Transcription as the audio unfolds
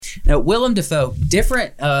Now, Willem Dafoe,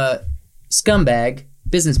 different scumbag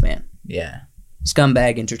businessman. Yeah.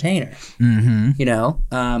 Scumbag entertainer. Mm-hmm. You know,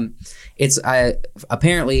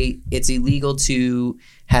 apparently it's illegal to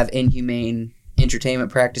have inhumane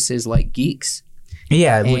entertainment practices like geeks.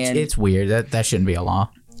 Yeah, which it's weird. That shouldn't be a law.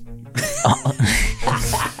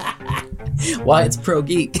 Why it's pro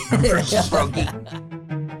geek. Pro geek.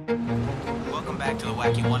 Welcome back to the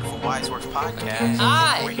Wacky Wonderful Wise Works podcast.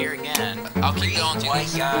 Hi. We're here again. I'll keep going through White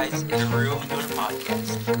this. guys in the room doing a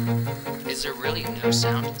podcast. Is there really no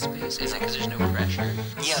sound in space? Is it because there's no pressure?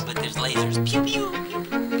 Yeah, but there's lasers. Pew pew.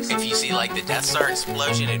 If you see like the Death Star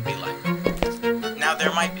explosion, it'd be like. Now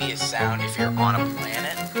there might be a sound if you're on a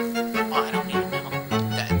planet. Oh, I don't even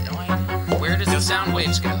know. Where does the sound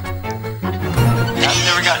waves go? I've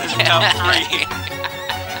never gotten to the top three.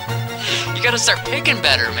 You gotta start picking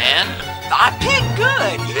better, man. I pick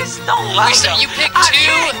good. You just don't like them. You pick I two?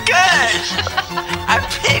 pick good. I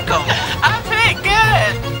pick them. I pick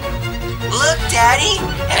good. Look, Daddy.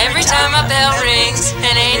 Every time a bell rings,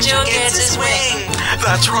 an angel gets his wing.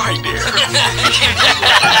 That's right, dear.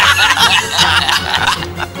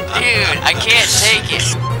 Dude, I can't take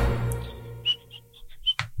it.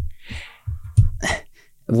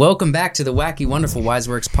 Welcome back to the Wacky Wonderful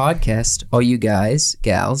Wiseworks podcast, all you guys,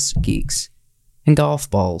 gals, geeks, and golf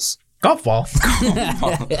balls. Golf ball.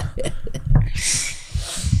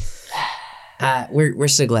 We're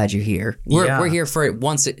so glad you're here. We're here for it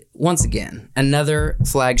once again. Another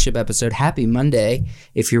flagship episode. Happy Monday.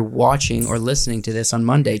 If you're watching or listening to this on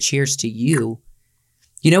Monday, cheers to you.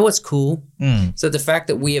 You know what's cool? So the fact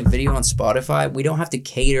that we have video on Spotify, we don't have to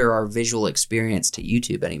cater our visual experience to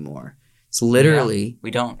YouTube anymore. It's literally we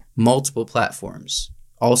don't. multiple platforms.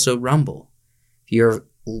 Also Rumble.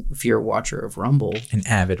 If you're a watcher of Rumble, An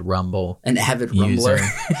avid Rumble. an avid user.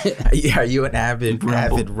 Rumbler. Yeah, are you an avid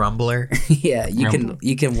Rumbler? Yeah,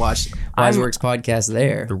 you can watch Wiseworks podcast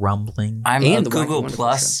there. The rumbling. I'm And a the Wacky Google Wonderful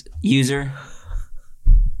Plus user.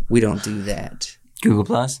 We don't do that. Google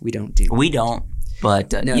Plus. We don't do. We don't.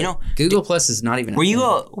 But No, you know, Google Plus is not even. were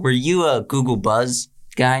you a Google Buzz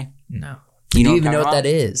guy? No. Do you know even know what I'm that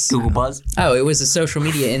is? Google Buzz? Oh, it was a social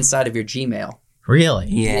media inside of your Gmail. Really?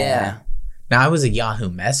 Yeah. Now, I was a Yahoo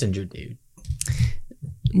Messenger dude.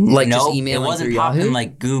 Like no, just emailing it wasn't through popping Yahoo?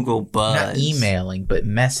 like Google Buzz. Not emailing, but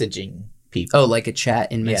messaging people. Oh, like a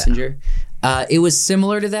chat in Yeah. Messenger. It was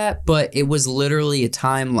similar to that, but it was literally a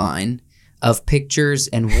timeline of pictures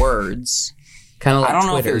and words, kind of like I don't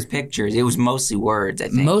know Twitter. if it was pictures. It was mostly words, I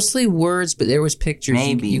think. Mostly words, but there was pictures.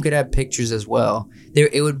 Maybe. You could have pictures as well.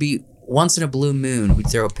 It would be once in a blue moon we'd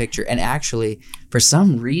throw a picture, and actually, for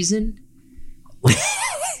some reason,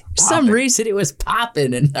 it was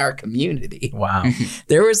popping in our community. Wow.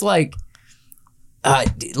 There was like,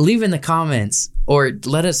 leave in the comments or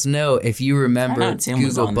let us know if you remember I know Tim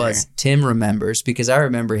was Google on Buzz. there. Tim remembers because I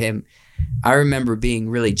remember him. I remember being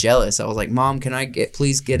really jealous. I was like, Mom, can I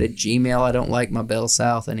please get a Gmail? I don't like my Bell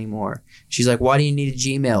South anymore. She's like, why do you need a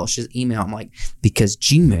Gmail? She's email. I'm like, because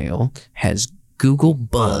Gmail has Google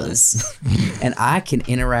Buzz and I can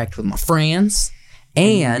interact with my friends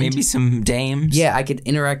and maybe some dames. yeah, I could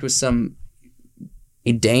interact with some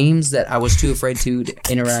dames that I was too afraid to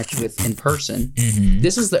interact with in person. Mm-hmm.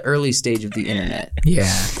 This was the early stage of the internet.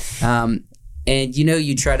 Yeah. And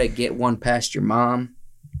you try to get one past your mom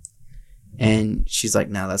and she's like,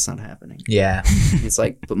 no, that's not happening. Yeah. It's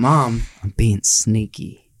like, but Mom, I'm being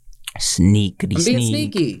sneaky. Sneakity I'm being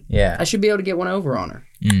sneak. sneaky. Yeah. I should be able to get one over on her.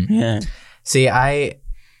 Yeah. See,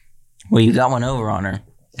 Well, you got one over on her.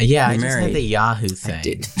 I You're just married. had the Yahoo thing. I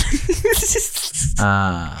did.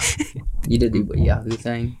 Uh, You did the Yahoo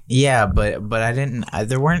thing? yeah, but I didn't.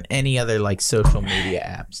 There weren't any other like social media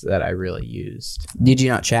apps that I really used. Did you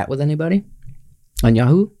not chat with anybody on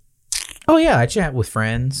Yahoo? Oh yeah, I chat with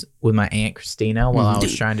friends with my Aunt Christina while I was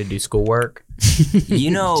Dude. trying to do schoolwork.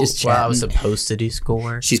 You know, Just While I was chatting. supposed to do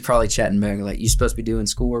schoolwork. She's probably chatting back like, you supposed to be doing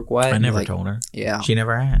schoolwork, Wyatt? I And you're never like, told her. Yeah. She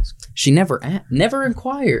never asked. She never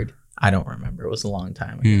inquired. I don't remember. It was a long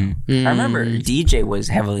time ago. I remember DJ was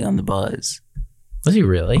heavily on the buzz. Was he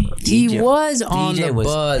really? He DJ was on DJ the was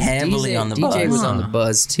buzz. heavily on the DJ was buzz. on the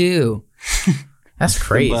buzz too. That's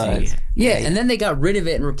crazy. Buzz. Yeah, and then they got rid of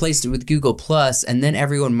it and replaced it with Google Plus, and then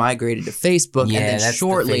everyone migrated to Facebook, Yeah, and then that's the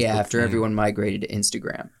shortly Facebook after, thing. everyone migrated to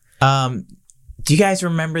Instagram. Do you guys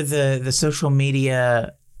remember the social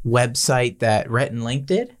media website that Rhett and Link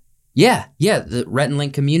did? Yeah, the Rhett and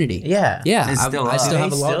Link community. Yeah. Yeah, It's I still still up.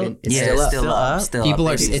 have a They login. It's Yeah, still it's up. still up. Still People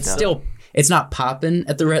up. are. They do It's stuff. still. It's not popping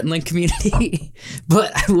at the Rhett and Link community,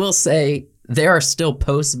 but I will say there are still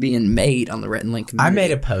posts being made on the Rhett and Link community. I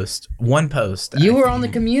made a post. One post. You were on the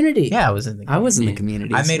community. Yeah, I was in the community. I was in the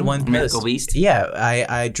community. I made one post. Mythical beast? Yeah,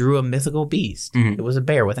 I drew a mythical beast. Mhm. It was a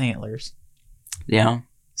bear with antlers. Yeah.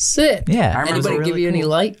 Sick. Yeah. I remember Anybody really give you any cool.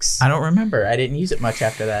 likes? I don't remember. I didn't use it much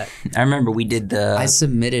after that. I remember we did the. I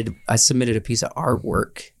submitted a piece of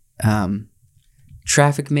artwork.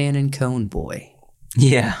 Traffic Man and Cone Boy.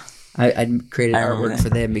 yeah. I created I remember artwork that. for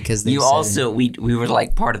them because they You said, also we were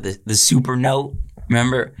like part of the super note.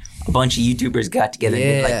 Remember, a bunch of YouTubers got together and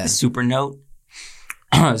did like Yeah. the super note.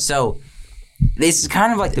 So this is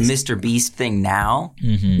kind of like the Mr. Beast thing now.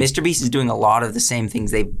 Mm-hmm. Mr. Beast is doing a lot of the same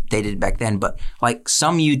things they did back then, but like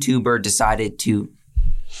some YouTuber decided to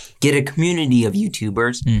get a community of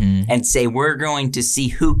YouTubers Mm-hmm. and say we're going to see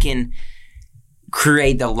who can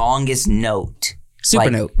create the longest note. Super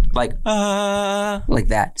like, Note. like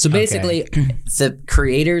that. So basically, the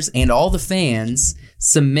creators and all the fans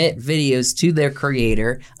submit videos to their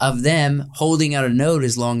creator of them holding out a note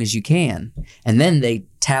as long as you can. And then they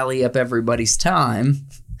tally up everybody's time.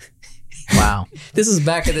 Wow. This is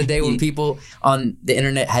back in the day when people on the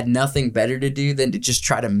internet had nothing better to do than to just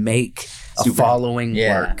try to make a Super. following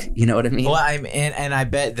Yeah. work. You know what I mean? Well, and I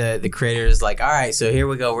bet the creator is like, all right, so here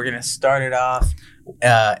we go. We're gonna start it off.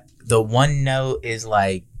 The one note is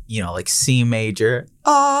like, like C major.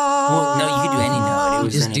 Well, no, you could do any note. It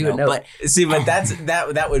was Just any do a note. But See, but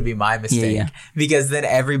that would be my mistake Yeah. because then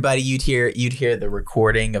everybody you'd hear the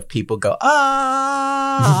recording of people go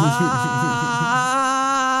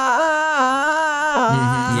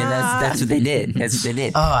yeah, that's what they did. That's what they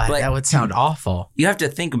did. Oh, But that would sound awful. you have to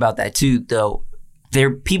think about that too, though.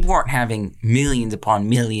 People weren't having millions upon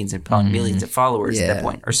millions upon millions of followers at Yeah. that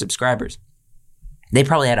point or subscribers. They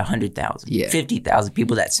probably had 100,000, Yeah. 50,000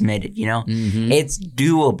 people that submitted. Mhm. It's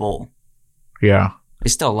doable. Yeah.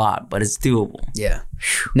 It's still a lot, but it's doable. Yeah.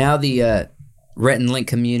 Now the Rhett and Link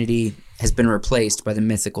community has been replaced by the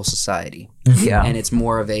Mythical Society. Yeah, And it's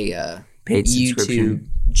more of a paid YouTube subscription.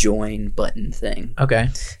 join button thing. Okay.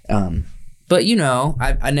 But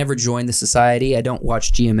I never joined the society. I don't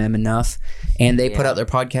watch GMM enough, and they put Yeah. out their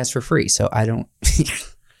podcast for free. So I don't.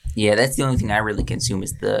 Yeah, that's the only thing I really consume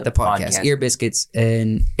is the podcast, Ear Biscuits,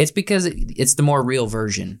 and it's because it's the more real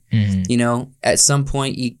version. Mm-hmm. At some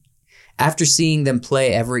point, after seeing them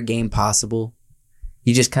play every game possible,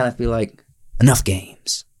 you just kind of feel like enough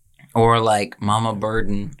games. Or like Mama Bird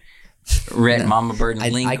and Mama Bird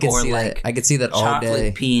and Link, I could or see like that. I could see that all chocolate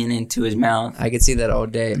day. peeing into his mouth. I could see that all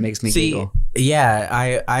day. It makes me See, giggle.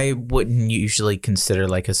 yeah, I wouldn't usually consider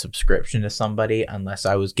like a subscription to somebody unless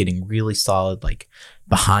I was getting really solid like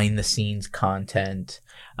behind the scenes content,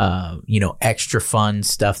 extra fun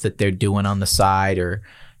stuff that they're doing on the side or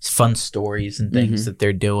fun stories and things that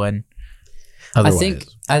they're doing. Otherwise,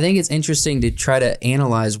 I think it's interesting to try to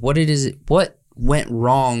analyze what went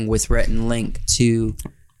wrong with Rhett and Link to.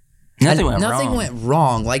 Nothing went Nothing wrong. went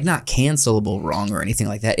wrong, like not cancelable wrong or anything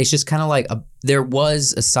like that. It's just kind of like there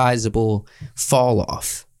was a sizable fall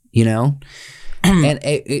off, and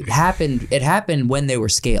it happened. It happened when they were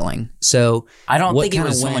scaling. So I don't what think it kinda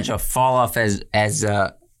was so went- much a fall off as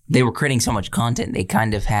they were creating so much content. They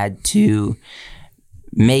kind of had to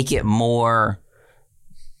make it more.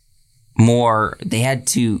 They had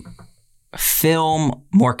to film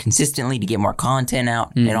more consistently to get more content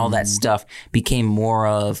out, and all that stuff became more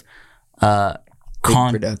of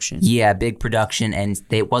big production. Yeah, big production, and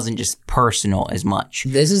it wasn't just personal as much.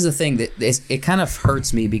 This is the thing that it kind of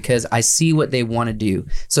hurts me because I see what they want to do.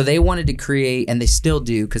 So they wanted to create, and they still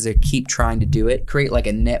do because they keep trying to do it, create like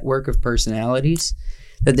a network of personalities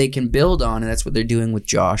that they can build on. And that's what they're doing with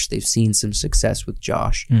Josh. They've seen some success with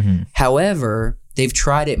Josh. However, they've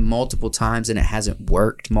tried it multiple times and it hasn't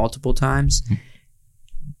worked multiple times.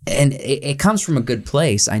 And it comes from a good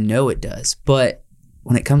place. I know it does. But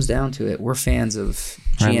when it comes down to it, we're fans of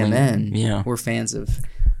GMN. Yeah. We're fans of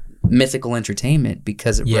Mythical Entertainment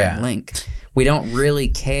because of Rhett and Link. We don't really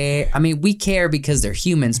care. I mean, we care because they're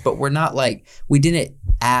humans, but we're not like, we didn't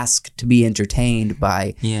ask to be entertained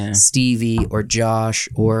by Stevie or Josh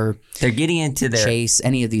or They're getting into their Chase,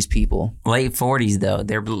 any of these people. late 40s, though.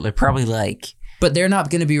 They're probably like... But they're not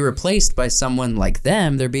going to be replaced by someone like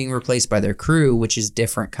them. They're being replaced by their crew, which is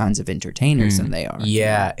different kinds of entertainers than they are.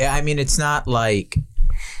 Yeah, I mean, it's not like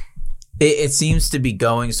it seems to be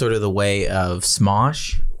going sort of the way of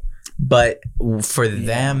Smosh, but for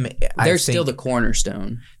them, They're still the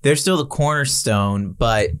cornerstone. They're still the cornerstone,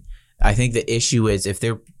 but I think the issue is if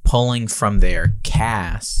they're pulling from their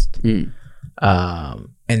cast, and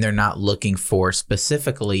they're not looking for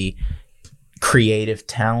specifically creative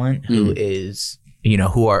talent who is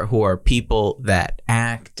who are people that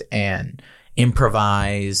act and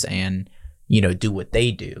improvise and do what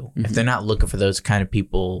they do, if they're not looking for those kind of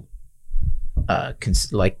people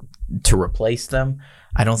like to replace them,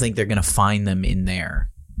 I don't think they're going to find them in their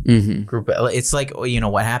group. It's like,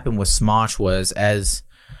 what happened with Smosh was, as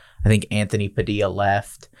I think Anthony Padilla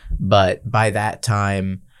left, but by that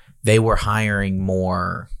time they were hiring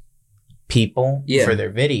more people for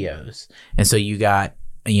their videos. And so you got,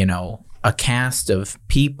 a cast of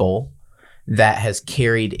people that has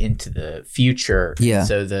carried into the future. Yeah.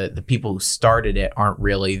 So the people who started it aren't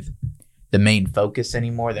really the main focus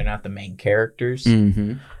anymore. They're not the main characters.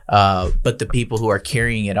 But the people who are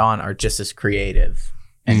carrying it on are just as creative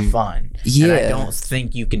and fun. Yeah. And I don't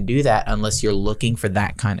think you can do that unless you're looking for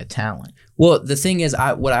that kind of talent. Well, the thing is,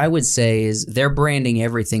 what I would say is they're branding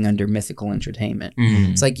everything under Mythical Entertainment.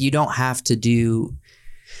 It's like you don't have to do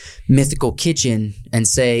Mythical Kitchen and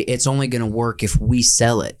say it's only going to work if we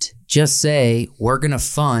sell it. Just say we're going to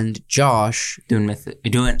fund Josh doing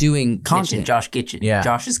content. Kitchen, Josh Kitchen. Yeah.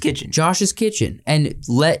 Josh's Kitchen. And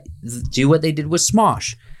do what they did with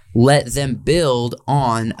Smosh. Let them build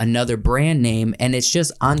on another brand name, and it's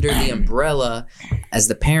just under the umbrella as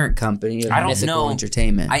the parent company of Mythical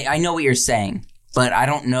Entertainment. I know what you're saying, but I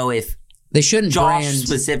don't know if they shouldn't Josh brand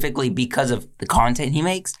specifically because of the content he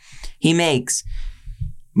makes. He makes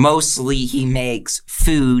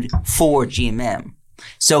food for GMM,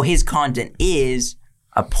 so his content is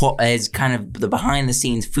kind of the behind the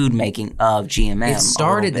scenes food making of GMM. It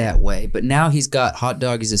started that way, but now he's got Hot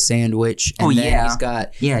Dog is a Sandwich, and he's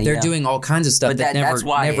got they're doing all kinds of stuff that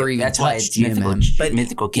never even touched GMM.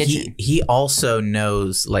 Mythical Kitchen. He also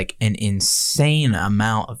knows like an insane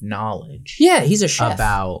amount of knowledge. Yeah, he's a chef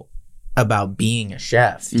about being a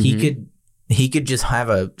chef. He could just have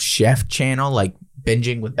a chef channel like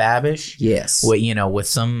Binging with Babish. Yes, with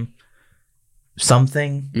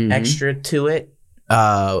something extra to it.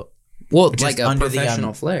 Like a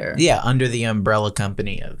professional flair. Yeah, under the umbrella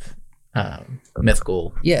company of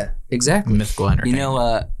Mythical. Yeah, exactly. Mythical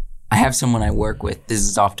Entertainment. I have someone I work with. This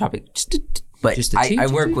is off topic, but I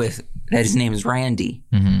work with. His name is Randy.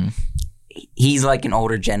 He's like an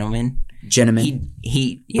older gentleman. Gentleman.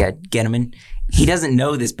 He doesn't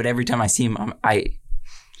know this, but every time I see him, I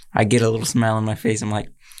get a little smile on my face. I'm like,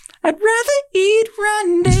 I'd rather eat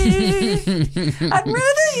Randy. I'd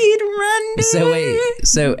rather eat Randy.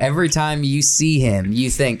 So every time you see him,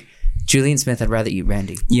 you think, Julian Smith, I'd rather eat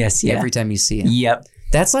Randy. Yes, yeah. Every time you see him. Yep.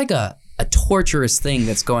 That's like a torturous thing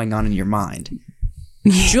that's going on in your mind.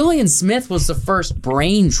 Julian Smith was the first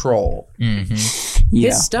brain troll.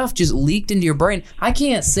 His stuff just leaked into your brain. I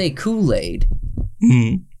can't say Kool-Aid.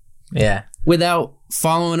 Yeah. Without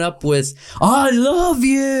following up with, I love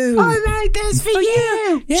you. I made this for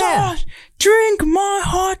you. Yeah. Josh, drink my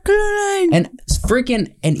hot Kool-Aid.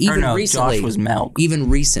 And even recently. Josh was milk. Even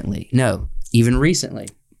recently,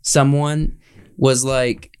 someone was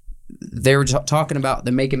like, they were talking about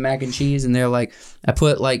the making mac and cheese, and they're like, I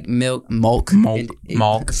put like malk.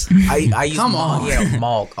 I use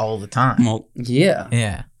malk all the time. Malk.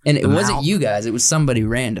 Yeah. And it wasn't you guys. It was somebody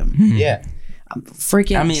random. Yeah.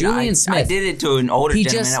 Julian Smith. I did it to an older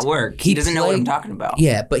gentleman at work. He doesn't know what I'm talking about.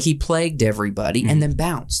 Yeah, but he plagued everybody and then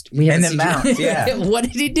bounced. Yeah. What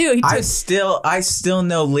did he do? I still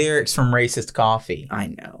know lyrics from Racist Coffee. I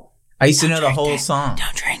know. I used to know the whole song.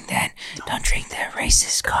 Don't drink that. Don't drink that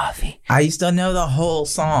racist coffee. I used to know the whole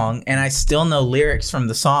song, and I still know lyrics from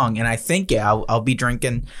the song. And I think I'll be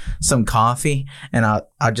drinking some coffee, and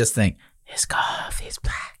I'll just think, his coffee is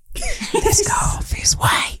black. This coffee is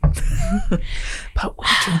white. But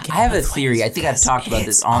I have a theory. I think I've talked about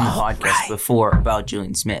this on the podcast before about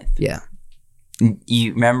Julian Smith. Yeah.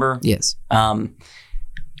 You remember? Yes.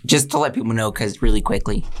 Just to let people know, because really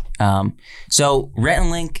quickly. So Rhett and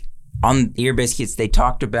Link on Ear Biscuits, they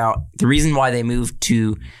talked about the reason why they moved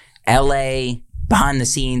to LA behind the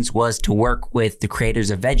scenes was to work with the creators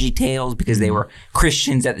of VeggieTales because they were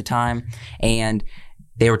Christians at the time, and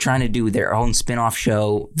they were trying to do their own spin-off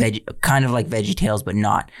show, kind of like VeggieTales, but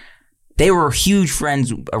not. They were huge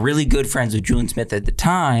friends, really good friends with Julian Smith at the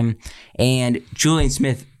time, and Julian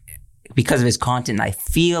Smith, because of his content, I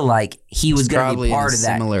feel like he was going to be part of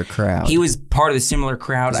that. Similar crowd. He was part of the similar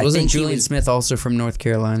crowd. Wasn't Julian Smith also from North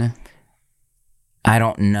Carolina? I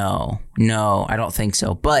don't know. No, I don't think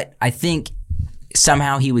so. But I think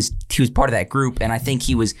somehow he was part of that group, and I think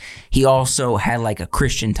he also had like a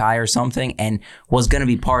Christian tie or something, and was going to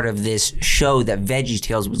be part of this show that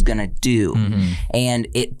VeggieTales was going to do. And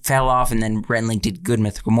it fell off, and then Rhett and Link did Good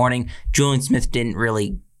Mythical Morning. Julian Smith didn't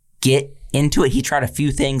really get into it. He tried a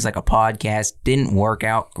few things like a podcast, didn't work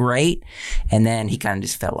out great, and then he kind of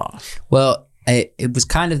just fell off. Well, it was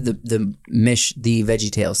kind of the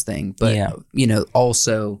VeggieTales thing, but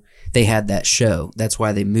also they had that show. That's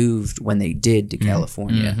why they moved when they did to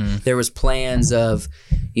California. There was plans of,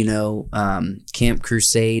 Camp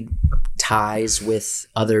Crusade ties with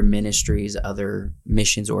other ministries, other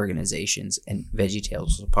missions organizations, and VeggieTales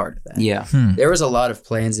was a part of that. Yeah. There was a lot of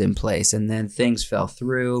plans in place, and then things fell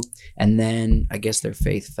through, and then I guess their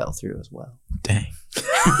faith fell through as well. Dang.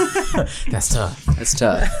 That's tough. That's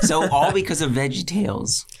tough. So all because of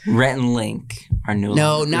VeggieTales, Rhett and Link are no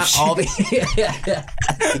longer not all.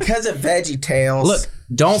 Because of VeggieTales. Look,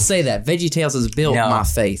 don't say that. VeggieTales has built my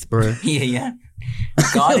faith, bro. Yeah.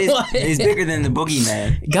 God is bigger than the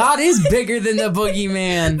boogeyman. God is bigger than the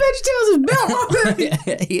boogeyman. VeggieTales is built my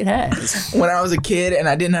faith. It has. When I was a kid and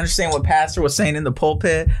I didn't understand what pastor was saying in the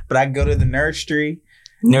pulpit, but I'd go to the nursery.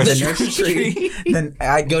 Then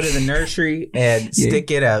I'd go to the nursery and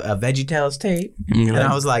stick it a VeggieTales tape, and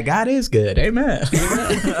I was like, God is good, amen.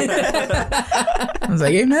 I was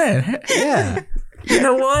like, amen. Yeah, you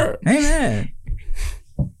know what? Amen.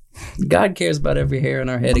 God cares about every hair on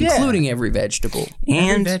our head, including every vegetable.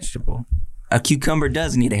 And every vegetable. A cucumber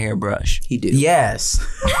does need a hairbrush. He do. Yes.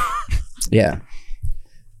 Yeah.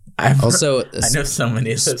 I know so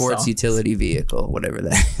many sports utility vehicle, whatever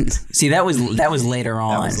that is. See, that was later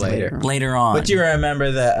on. That was later. Later on. But you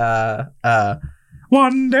remember the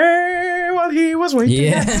one day while he was waiting, he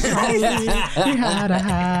had a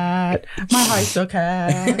hat, my high silk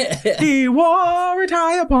hat. He wore a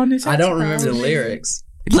tie upon his head. I don't remember the lyrics.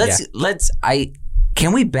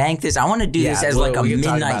 Can we bank this? I want to do this as like a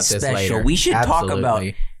midnight special. We should talk about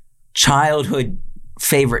childhood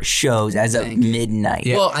favorite shows as a midnight.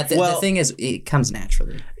 Yeah. Well, the thing is, it comes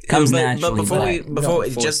naturally. But before I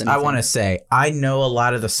want to say, I know a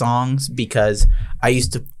lot of the songs because I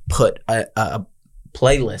used to put a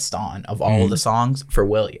playlist on of all of the songs for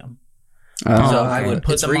William. So I would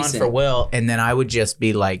put them on for Will, and then I would just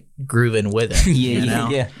be like grooving with it.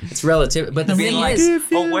 Yeah. It's relative, but the thing is, you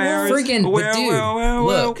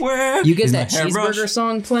get that cheeseburger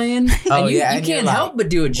song playing, and you can't help but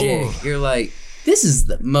do a jig. Ooh. You're like, this is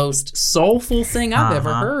the most soulful thing I've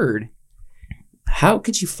ever heard. How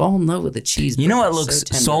could you fall in love with a cheeseburger? You know what looks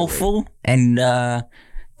soulful and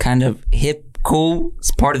kind of hip? Cool.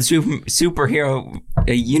 It's part of the superhero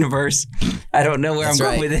universe. I don't know where I'm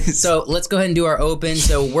going with this. So let's go ahead and do our open.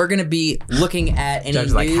 So we're going to be looking at any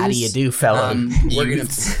news. Like, how do you do, fella? We're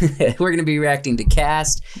gonna be reacting to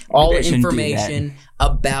cast, all information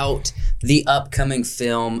about the upcoming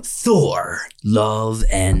film Thor: Love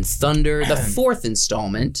and Thunder, the 4th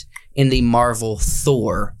installment in the Marvel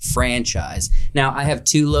Thor franchise. Now, I have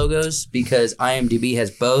 2 logos because IMDb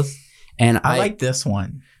has both, and I like this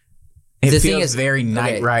one. It feels very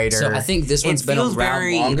Knight Rider. So I think this one's been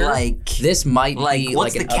around longer. Like, this might be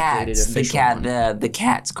what's like the Cats? The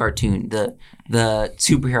Cats cartoon. The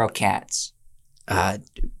superhero Cats.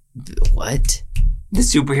 What? The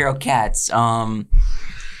superhero Cats.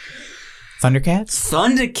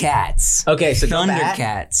 Thundercats? Okay, so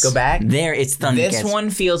Thundercats. Go back. There, it's Thundercats. This one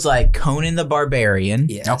feels like Conan the Barbarian.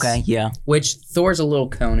 Yes. Okay, yeah. Which Thor's a little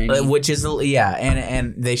Conan. Which is,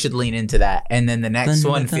 and they should lean into that. And then the next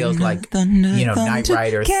one feels like, Knight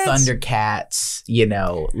Rider, Thundercats, a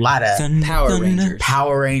lot of Power Rangers.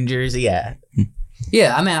 Power Rangers, yeah.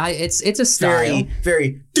 Yeah, I mean, it's a style.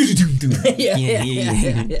 Very.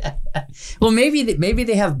 Yeah. Well, maybe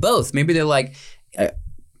they have both. Maybe they're like, our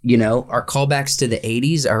callbacks to the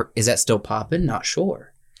 80s is that still popping? Not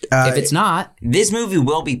sure. If it's not, this movie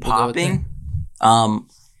will be popping.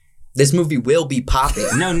 This movie will be popping.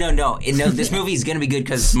 No. This movie is gonna be good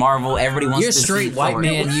because Marvel. Everybody wants. You're a straight white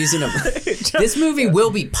man using them. This movie will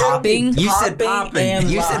be popping. You said popping.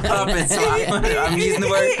 You said popping. So I'm using the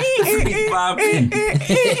word popping.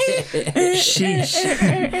 Sheesh.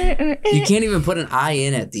 You can't even put an I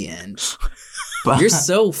in at the end. You're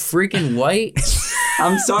so freaking white.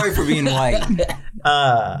 I'm sorry for being white.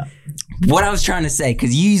 What I was trying to say,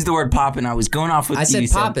 because you used the word poppin', I was going off with I said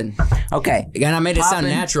poppin'. Okay. And I made it sound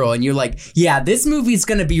natural, and you're like, yeah, this movie's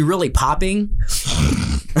going to be really popping.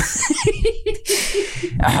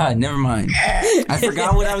 Never mind. I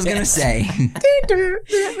forgot what I was going to say.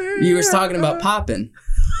 You were talking about poppin'.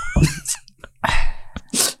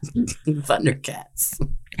 Thundercats.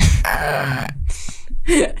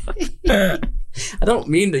 I don't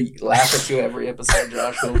mean to laugh at you every episode,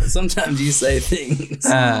 Joshua, but sometimes you say things.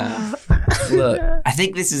 Look, I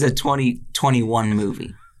think this is a 2021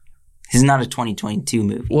 movie. This is not a 2022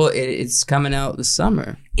 movie. Well, it's coming out this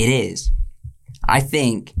summer. It is. I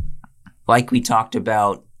think, like we talked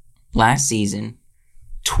about last season,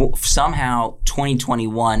 somehow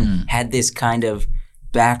 2021 had this kind of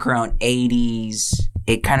background 80s.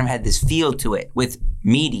 It kind of had this feel to it with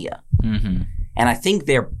media. Mm-hmm. And I think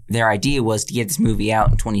their idea was to get this movie out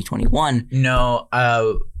in 2021. No,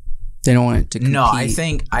 they don't want it to compete. No, I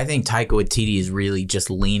think Taika Waititi is really just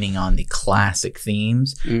leaning on the classic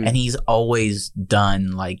themes, and he's always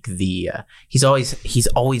done like he's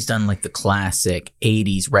always done like the classic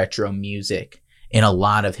 80s retro music in a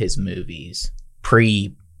lot of his movies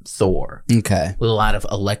pre-Thor. Okay. With a lot of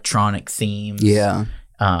electronic themes. Yeah.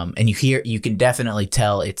 And you can definitely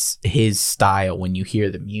tell it's his style when you hear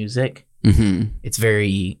the music. Mm-hmm. It's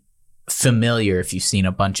very familiar if you've seen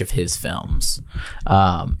a bunch of his films.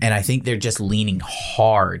 And I think they're just leaning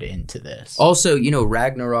hard into this. Also,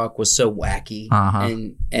 Ragnarok was so wacky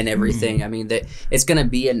and everything. I mean, it's going to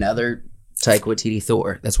be another Taika Waititi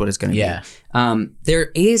Thor. That's what it's going to be.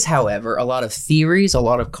 There is, however, a lot of theories, a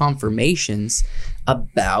lot of confirmations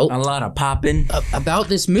about a lot of popping about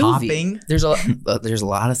this movie. Popping? There's a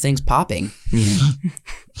lot of things popping.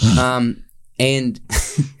 And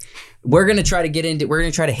we're gonna try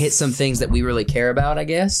to hit some things that we really care about, I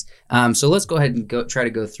guess. So let's go ahead and try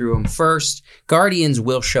to go through them. First, Guardians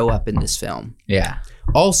will show up in this film. Yeah.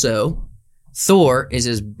 Also, Thor is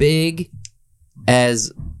as big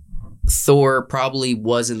as Thor probably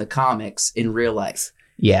was in the comics in real life.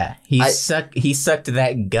 Yeah, he sucked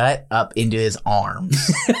that gut up into his arms.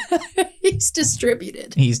 He's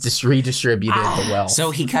distributed. He's just redistributed the wealth.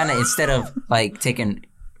 So he kind of, instead of like taking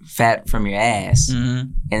fat from your ass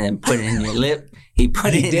and then put it in your lip, he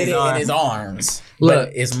did it in his arms.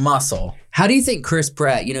 Look, his muscle. How do you think Chris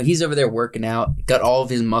Pratt, he's over there working out, got all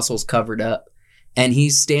of his muscles covered up, and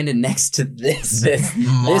he's standing next to this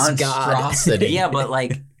monstrosity. Yeah, but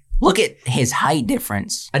like, look at his height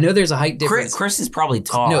difference. I know there's a height difference. Chris is probably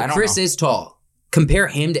tall. No, Chris is tall. Compare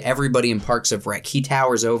him to everybody in Parks of Rec. He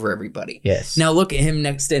towers over everybody. Yes. Now look at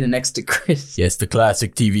him standing next to Chris. Yes, the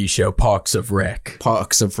classic TV show Parks of Rec.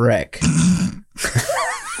 Parks of Rec.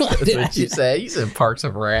 That's what you say. You said Parks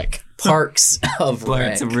of Rec. Parks of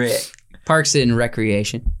Rec. Parks of Rec. Parks and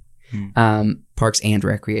Recreation. Parks and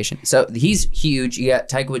Recreation. So he's huge. You got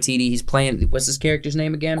Taika Waititi. He's playing. What's his character's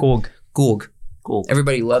name again? Korg.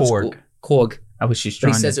 Everybody loves Korg. I was just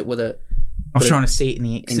trying. He says it with a. I was trying to say it in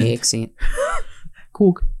the accent.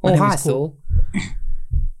 Korg. Oh, hi, Thor.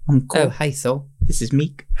 I'm Korg. Oh, hi, Thor. This is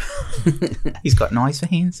Meek. He's got nice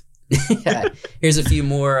hands. Yeah. Here's a few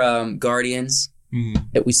more Guardians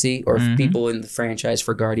that we see, or people in the franchise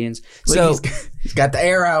for Guardians. So he's got the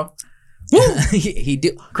arrow. He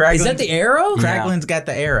do. Is that the arrow? Kraglin's got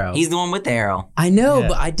the arrow. He's the one with the arrow. I know,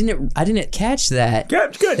 but I didn't catch that.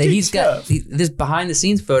 Good. That he's got this behind the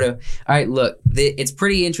scenes photo. All right, look, it's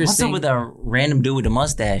pretty interesting. What's up with a random dude with a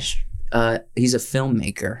mustache? He's a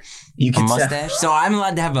filmmaker. You can mustache. So I'm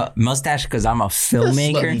allowed to have a mustache because I'm a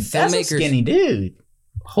filmmaker. That's a skinny dude.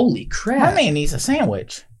 Holy crap! That man needs a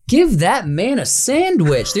sandwich. Give that man a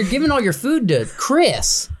sandwich. They're giving all your food to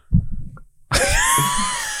Chris.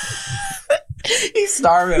 He's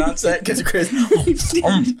starving on set because Chris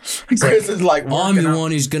is like, I'm the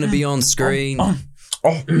one who's going to be on screen. And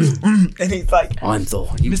he's like, I'm Thor.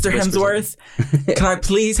 Mr. Hemsworth, can I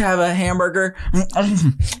please have a hamburger?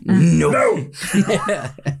 No.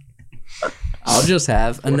 I'll just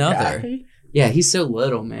have another. Guy. Yeah, he's so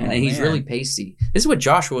little, man. And he's really pasty. This is what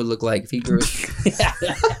Joshua would look like if he grew up.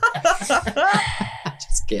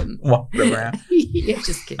 Just kidding. Walk around. Yeah,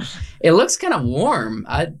 just kidding. It looks kind of warm.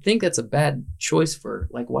 I think that's a bad choice for,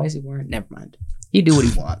 why is he wearing it? Never mind. He do what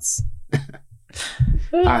he wants.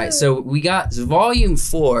 All right, so we got Volume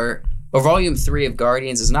 4, or Volume 3 of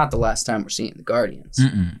Guardians is not the last time we're seeing the Guardians.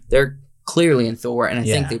 They're clearly in Thor, and I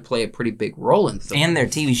think they play a pretty big role in Thor. And their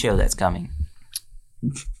TV show that's coming.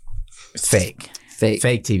 It's fake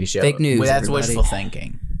TV show. Fake news. Well, that's everybody. wishful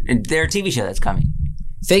thinking. Their TV show that's coming.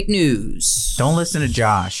 Fake news. Don't listen to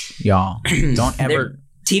Josh, y'all. Don't ever. Their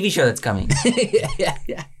TV show that's coming.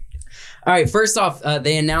 Yeah. All right. First off,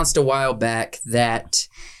 they announced a while back that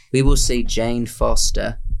we will see Jane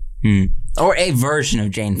Foster. Or a version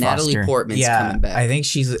of Jane Foster. Natalie Portman's coming back. I think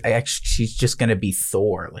she's just gonna be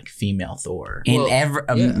Thor, like female Thor.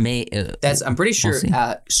 I'm pretty sure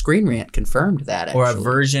Screen Rant confirmed that. Actually. Or a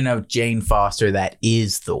version of Jane Foster that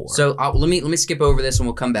is Thor. So let me skip over this and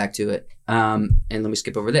we'll come back to it. And let me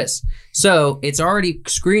skip over this. So it's already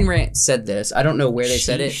Screen Rant said this. I don't know where they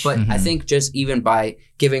said it, but I think just even by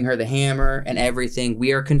giving her the hammer and everything,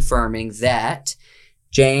 we are confirming that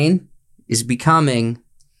Jane is becoming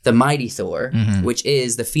the mighty Thor, which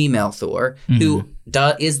is the female Thor, who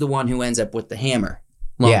is the one who ends up with the hammer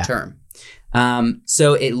long term.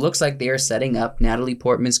 So it looks like they are setting up Natalie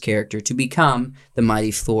Portman's character to become the mighty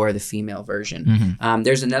Thor, the female version.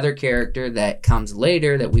 There's another character that comes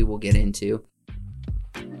later that we will get into.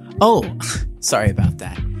 Oh, sorry about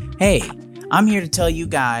that. Hey, I'm here to tell you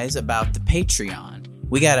guys about the Patreon.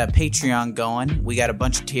 We got a Patreon going. We got a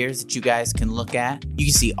bunch of tiers that you guys can look at. You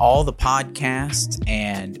can see all the podcasts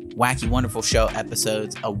and Wacky Wonderful Show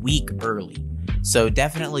episodes a week early. So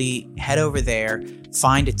definitely head over there,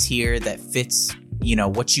 find a tier that fits,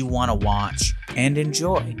 what you want to watch, and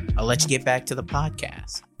enjoy. I'll let you get back to the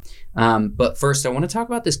podcast. But first, I want to talk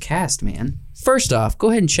about this cast, man. First off, go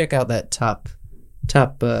ahead and check out that top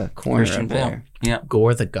corner Christian up Bale. there. Yeah.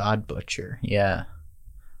 Gore the God Butcher. Yeah.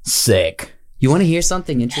 Sick. You want to hear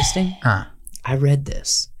something interesting? I read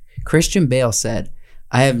this. Christian Bale said,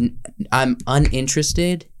 I'm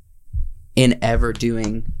uninterested in ever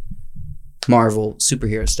doing Marvel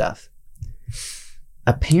superhero stuff.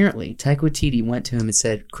 Apparently, Taika Waititi went to him and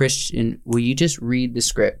said, Christian, will you just read the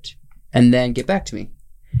script and then get back to me?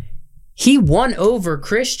 He won over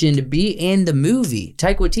Christian to be in the movie,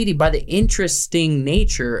 Taika Waititi, by the interesting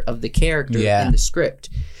nature of the character in the script.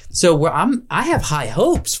 So I have high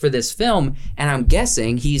hopes for this film, and I'm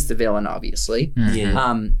guessing he's the villain, obviously.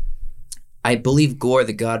 Yeah. I believe Gore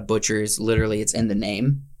the God Butcher is literally, it's in the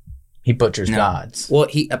name. He butchers gods. Well,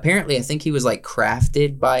 I think he was like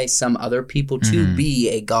crafted by some other people to be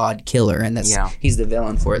a god killer, and he's the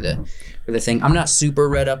villain for the thing. I'm not super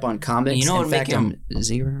read up on comics. You know what in would fact, make him I'm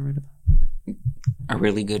zero read up. a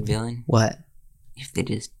really good villain? What? If they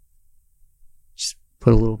just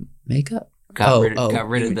Put a little makeup. got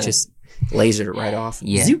rid of the just lasered it right off.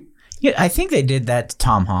 Yeah. Zoop. Yeah, I think they did that to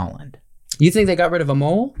Tom Holland. You think they got rid of a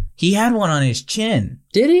mole? He had one on his chin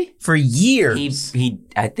Did he? for years.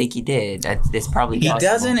 I think he did. It's probably He possible.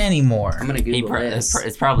 doesn't anymore. I'm gonna Google this.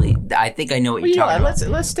 It's probably. I think I know what you're talking about.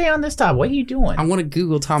 Let's stay on this topic. What are you doing? I want to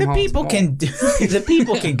Google Tom The Holland's people mole. the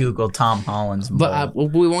people can Google Tom Holland's mole. But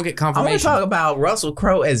we won't get I want confirmation. to talk about Russell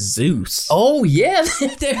Crowe as Zeus. Oh yeah.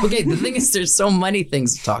 Okay. The thing is, there's so many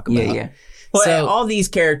things to talk about. Yeah. Well, so- all these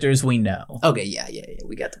characters we know. Okay. Yeah.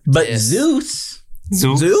 We got that. But Yes. Zeus?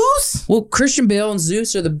 Zeus? Well, Christian Bale and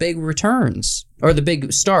Zeus are the big returns, or the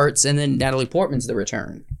big starts, and then Natalie Portman's the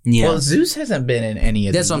return. Yeah. Well, Zeus hasn't been in any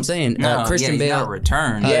of That's these. what I'm saying. No, Christian he's Bale, not a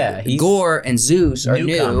return. Yeah, he's Gore and Zeus are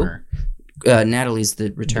newcomer. new. Natalie's the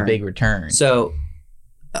The return. big return. So,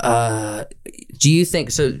 do you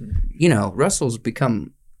think so? Russell's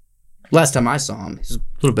become. Last time I saw him, he's a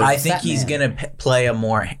little bit. I think he's gonna play a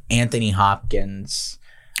more Anthony Hopkins.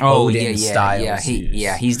 Oh Odin style yeah.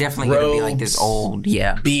 Zeus. He's definitely gonna be like this Robes. old.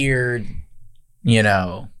 Beard.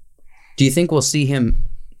 Do you think we'll see him?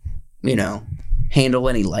 Handle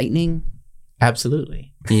any lightning?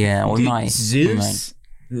 Absolutely. Yeah. We Dude, might. Zeus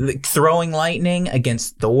throwing lightning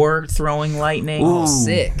against Thor throwing lightning. Oh,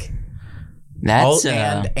 sick! That's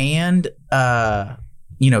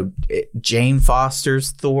Jane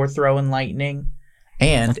Foster's Thor throwing lightning,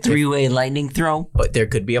 and a three-way lightning throw. but there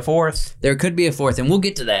could be a fourth. There could be a fourth, and we'll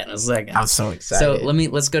get to that in a second. I'm so excited. So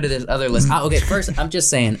let's go to this other list. Okay, first, I'm just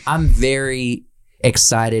saying I'm very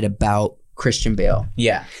excited about Christian Bale.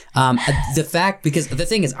 Yeah. Because the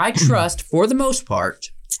thing is, I trust, for the most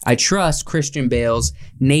part, Christian Bale's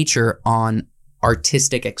nature on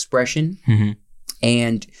artistic expression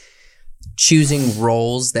and choosing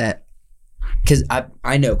roles that, because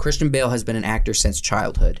I know Christian Bale has been an actor since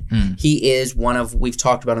childhood. He is we've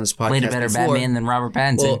talked about on this podcast Played a better before. Batman than Robert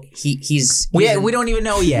Pattinson. Well, he's We don't even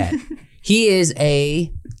know yet. he is an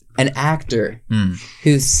actor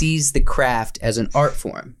who sees the craft as an art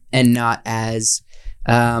form and not as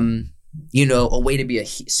a way to be a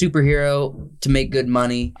superhero to make good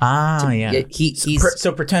money. Yeah. He's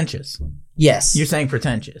So pretentious. yes, You're saying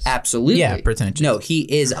pretentious. absolutely. Yeah, pretentious. No, he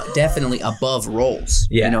is definitely above roles.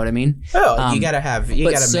 Yeah. You know what I mean? Oh, you gotta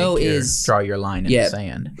draw your line in yeah. the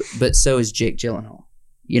sand. But so is Jake Gyllenhaal.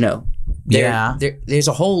 There's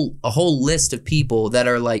a whole list of people that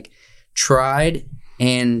are like tried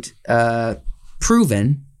and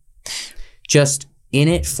proven, just in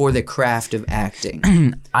it for the craft of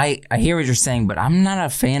acting. I hear what you're saying, but I'm not a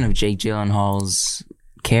fan of Jake Gyllenhaal's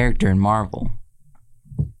character in Marvel.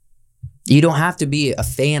 You don't have to be a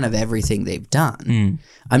fan of everything they've done.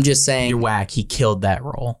 I'm just saying. You're whack. He killed that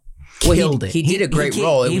role. Well, Killed it. He did a great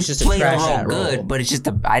role. It was just a played trash the role role. good, but it's just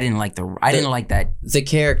I didn't like that. The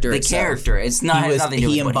character. The itself. character. It's not. has nothing to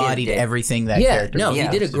do He with what embodied did. everything that Yeah, character. no, was he did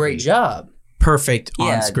a supposed to great be. job. Perfect Yeah,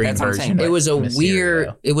 on-screen that's what I'm saying. version. It was a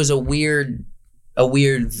Mysterio.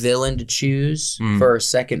 weird villain to choose for a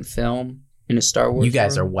second film in a Star Wars. You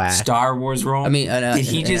guys are role. whack. Star Wars role. I mean, did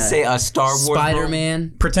he just say a Star Wars role?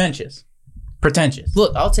 Spider-Man? Pretentious.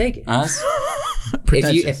 Look, I'll take it. Us?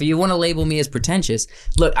 If you want to label me as pretentious,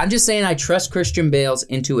 look, I'm just saying I trust Christian Bale's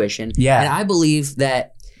intuition. Yeah. And I believe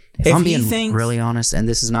that If I'm being really honest, and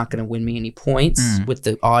this is not going to win me any points with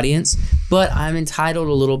the audience, but I'm entitled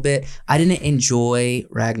a little bit. I didn't enjoy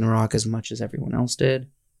Ragnarok as much as everyone else did.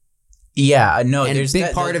 Yeah, no, and there's a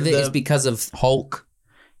big part of it is because of Hulk.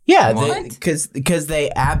 Yeah, because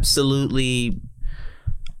they absolutely,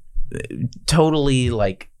 totally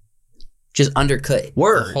like just undercut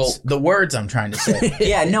words. The words I'm trying to say.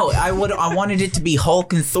 Yeah, no, I wanted it to be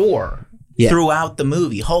Hulk and Thor throughout the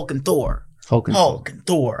movie. Hulk and Thor. Hulk and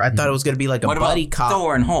Thor. I thought it was going to be like a buddy cop.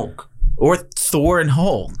 Thor and Hulk. Or Thor and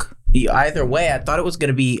Hulk. Either way, I thought it was going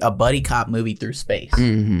to be a buddy cop movie through space.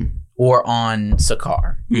 Mm-hmm. Or on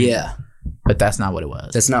Sakaar. Yeah. But that's not what it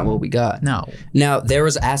was. That's not what we got. No. Now, there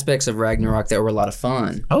was aspects of Ragnarok that were a lot of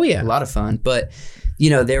fun. Oh, yeah. A lot of fun. But,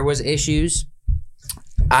 there was issues.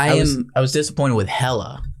 I was disappointed with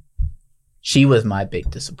Hela. She was my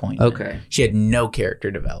big disappointment. Okay. She had no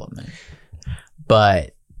character development.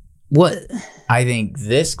 But what I think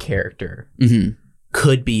this character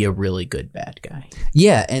could be a really good bad guy.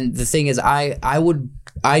 Yeah, and the thing is, I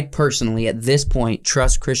personally at this point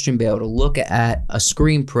trust Christian Bale to look at a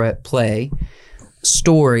screenplay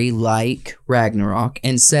story like Ragnarok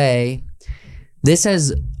and say, this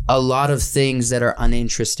has a lot of things that are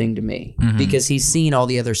uninteresting to me, because he's seen all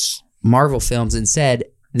the other Marvel films and said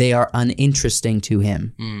they are uninteresting to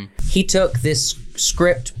him. He took this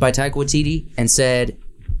script by Taika Waititi and said,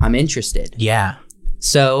 I'm interested. Yeah.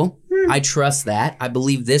 So I trust that. I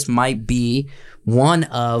believe this might be one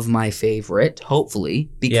of my favorite, hopefully,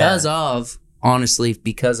 because of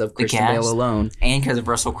Christian Bale alone. And because of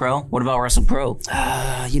Russell Crowe. What about Russell Crowe?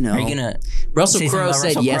 Are you going to Russell Crowe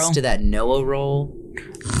said yes to that Noah role.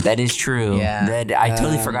 That is true. Yeah. I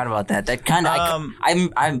totally forgot about that. That kind of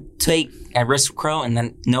I take at Russell Crowe and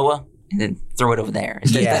then Noah and then throw it over there.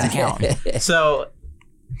 It doesn't count. So,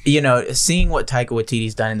 seeing what Taika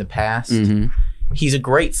Waititi's done in the past, he's a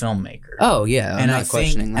great filmmaker. Oh yeah, I'm not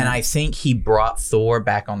questioning that. And I think he brought Thor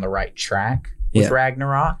back on the right track with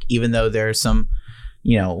Ragnarok, even though there's some,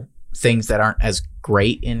 things that aren't as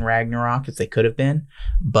great in Ragnarok as they could have been.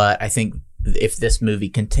 But I think if this movie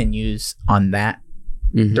continues on that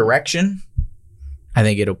direction, I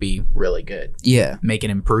think it'll be really good. Yeah. Making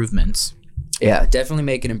improvements. Yeah, definitely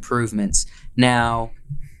making improvements. Now,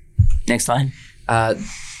 next line.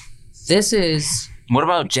 This is... What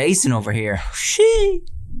about Jason over here?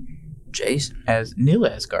 Jason. As new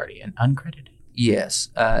Asgardian, uncredited. Yes.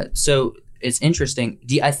 So it's interesting.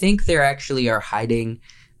 I think they actually are hiding...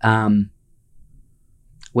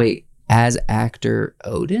 as actor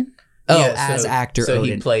Odin? As actor Odin. So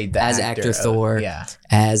he played the actor Thor. Yeah.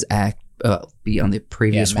 As be on the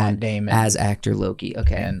previous one. Matt Damon. As actor Loki.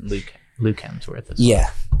 Okay. And Luke Hemsworth as well. Yeah.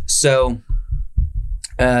 So,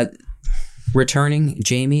 returning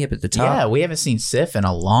Jamie up at the top. Yeah, we haven't seen Sif in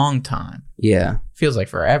a long time. Yeah. Feels like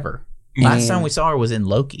forever. Last time we saw her was in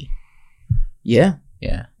Loki. Yeah.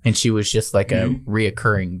 Yeah. And she was just like a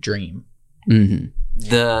reoccurring dream.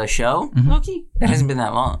 The show? Loki? It hasn't been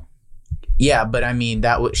that long. Yeah, but I mean,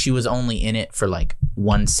 she was only in it for like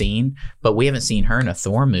one scene, but we haven't seen her in a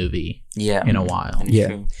Thor movie in a while. Yeah.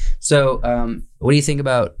 True. So, what do you think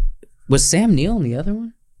about... Was Sam Neill in the other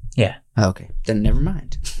one? Yeah. Oh, okay. Then never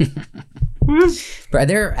mind. But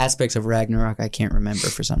there are aspects of Ragnarok I can't remember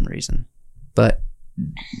for some reason. But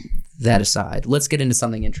that aside, let's get into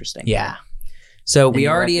something interesting. Yeah. So we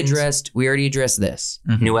already addressed this.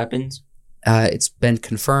 New weapons? It's been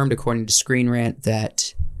confirmed according to Screen Rant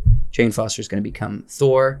that Jane Foster is going to become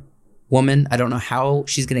Thor woman. I don't know how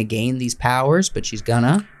she's going to gain these powers, but she's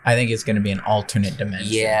gonna. I think it's going to be an alternate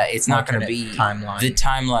dimension. Yeah, it's not going to be timeline. The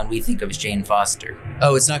timeline we think of as Jane Foster.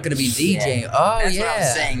 Oh, it's not going to be the Jane. Oh, that's what I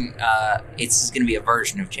was saying. It's going to be a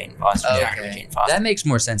version of Jane Foster. Okay. Not going to be Jane Foster. That makes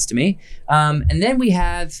more sense to me. And then we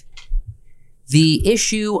have the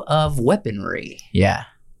issue of weaponry. Yeah.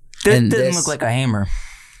 This doesn't look like a hammer.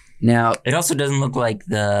 Now, it also doesn't look like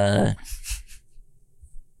the...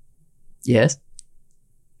 Yes?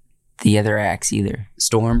 The other axe either.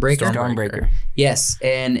 Stormbreaker. Yes,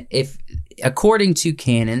 and if according to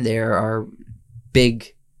canon, there are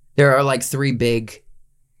like 3 big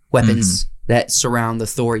weapons that surround the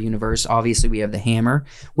Thor universe. Obviously, we have the hammer,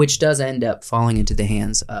 which does end up falling into the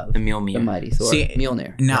hands of the Mjolnir, the mighty Thor.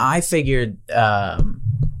 Mjolnir. Now, I figured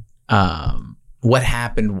what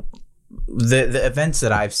happened. The events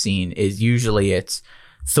that I've seen is usually it's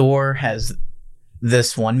Thor has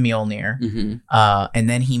this one Mjolnir, and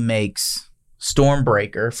then he makes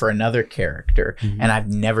Stormbreaker for another character, and I've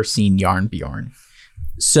never seen Jarnbjorn.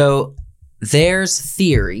 So there's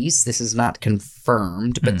theories, this is not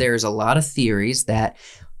confirmed, but there's a lot of theories that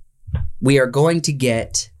we are going to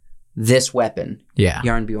get this weapon,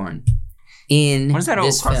 Jarnbjorn, in What is that all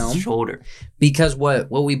this across film his shoulder? because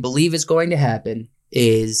what we believe is going to happen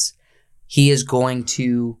is he is going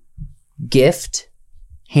to gift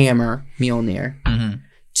Hammer Mjolnir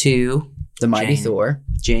to the mighty Jane. Thor,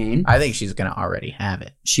 Jane. I think she's gonna already have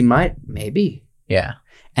it. She might, maybe. Yeah.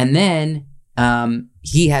 And then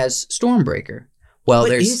he has Stormbreaker. Well, What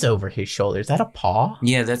there's is over his shoulder? Is that a paw?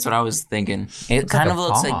 Yeah, that's what I was thinking. It Looks kind like of a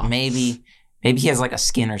looks paw. like maybe he has like a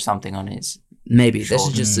skin or something on his. maybe this is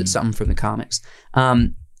shoulder. just something from the comics.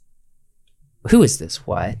 Who is this?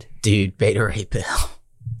 What? Dude, Beta Ray Bill.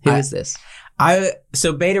 Who is this?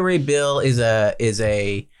 So Beta Ray Bill is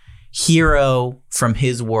a hero from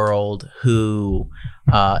his world who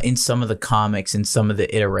in some of the comics, in some of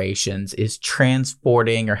the iterations, is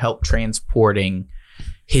transporting or help transporting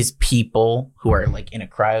his people who are like in a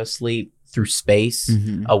cryosleep through space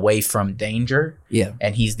away from danger. Yeah.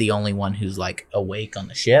 And he's the only one who's like awake on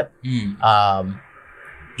the ship. In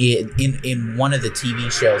one of the TV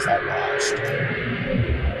shows I watched,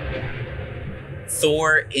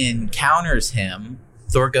 Thor encounters him.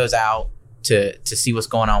 Thor goes out to see what's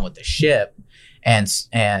going on with the ship, and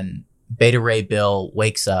Beta Ray Bill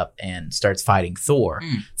wakes up and starts fighting Thor.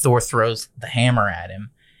 Thor throws the hammer at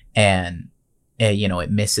him, and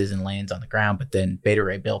it misses and lands on the ground. But then Beta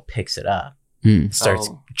Ray Bill picks it up, starts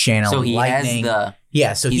channeling So he lightning.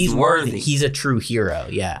 has So he's worthy. He's a true hero.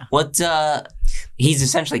 Yeah. what? He's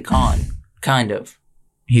essentially Khan, kind of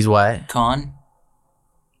He's what? Khan.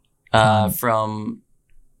 From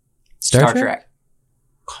Star Star Trek.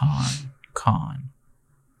 Khan.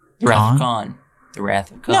 The Wrath Khan? of Khan. The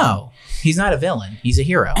Wrath of Khan. No, he's not a villain. He's a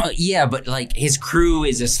hero. Yeah, but like his crew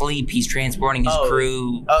is asleep. He's transporting his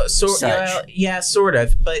crew. Such. Yeah, sort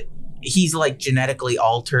of. But he's like genetically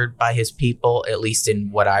altered by his people, at least in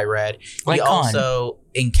what I read. Like he Khan. also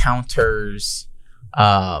encounters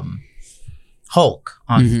Hulk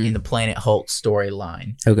in the Planet Hulk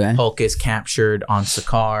storyline. Okay. Hulk is captured on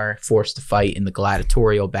Sakaar, forced to fight in the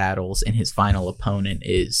gladiatorial battles, and his final opponent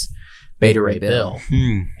is Beta Ray Bill.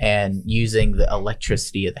 And using the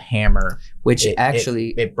electricity of the hammer, Which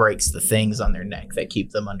it breaks the things on their neck that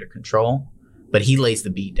keep them under control. But he lays the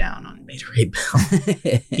beat down on Beta Ray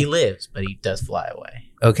Bill. He lives, but he does fly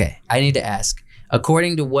away. Okay, I need to ask.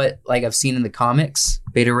 According to what I've seen in the comics,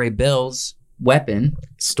 Beta Ray Bill's weapon,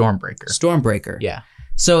 Stormbreaker. Yeah.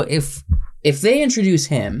 So if they introduce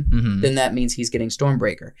him, then that means he's getting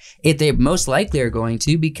Stormbreaker. If they most likely are going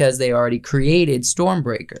to, because they already created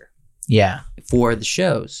Stormbreaker. Yeah. For the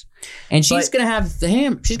shows. And she's gonna have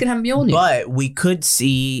she's gonna have Mjolnir. But we could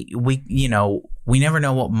see we never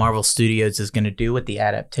know what Marvel Studios is gonna do with the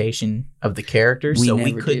adaptation of the characters.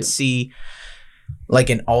 We could see like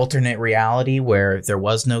an alternate reality where there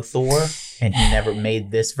was no Thor and he never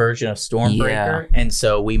made this version of Stormbreaker. Yeah. And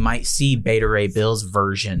so we might see Beta Ray Bill's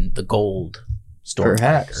version, the gold Stormbreaker.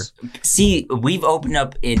 Perhaps. See, we've opened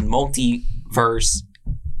up in multiverse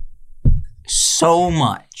so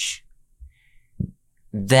much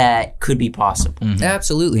that could be possible.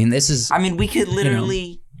 Absolutely. And this is I mean, we could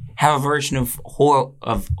literally have a version of whore.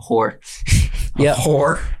 Yep.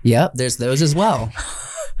 Whore. Yep, there's those as well.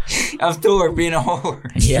 Of Thor being a whore.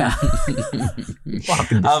 Yeah.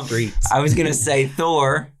 Walking the streets. I was going to say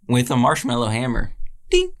Thor with a marshmallow hammer.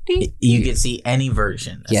 Ding, ding. You could see any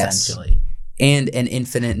version, Yes. essentially. And an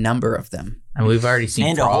infinite number of them. And we've already seen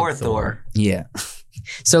And a Frog whore Thor. Yeah.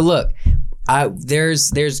 So look,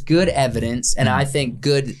 there's good evidence and I think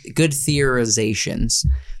good theorizations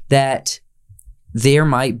that there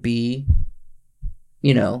might be,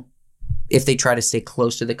 if they try to stay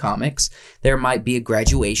close to the comics, there might be a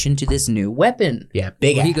graduation to this new weapon. Yeah,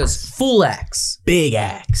 big axe. He goes full axe. Big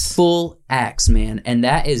axe. Full axe, man. And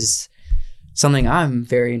that is something I'm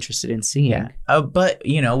very interested in seeing. Yeah. But,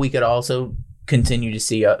 we could also continue to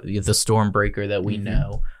see the Stormbreaker that we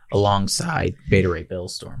know alongside Beta Ray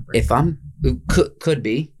Bill's Stormbreaker. Could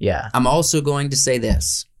be. Yeah. I'm also going to say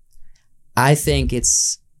this. I think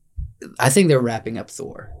they're wrapping up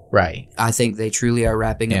Thor. Right. I think they truly are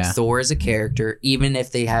wrapping up Thor as a character, even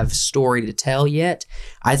if they have story to tell yet.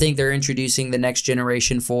 I think they're introducing the next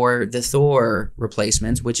generation for the Thor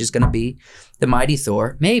replacements, which is going to be the Mighty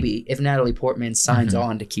Thor. Maybe if Natalie Portman signs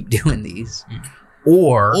on to keep doing these,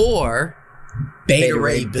 or Beta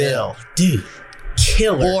Ray Bill, dude,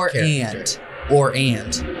 killer. Or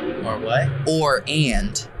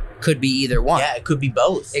what? Could be either one. Yeah, it could be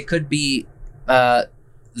both. It could be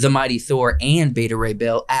the Mighty Thor and Beta Ray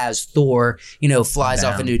Bill as Thor, flies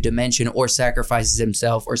off into a dimension or sacrifices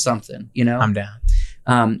himself or something, I'm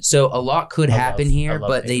down. So a lot could happen here,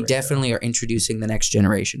 but they definitely are introducing the next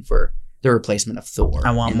generation for the replacement of Thor.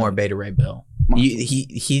 I want more Beta Ray Bill.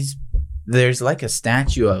 He's there's like a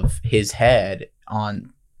statue of his head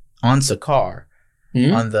on Sakaar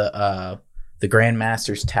on the Grand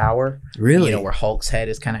Master's tower. Really? You know, where Hulk's head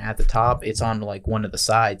is kind of at the top. It's on like one of the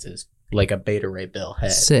sides is like a Beta Ray Bill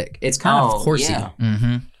head. Sick. It's kind of horsey. Yeah.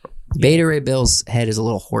 Mm-hmm. Beta Ray Bill's head is a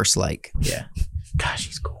little horse-like. Yeah. Gosh,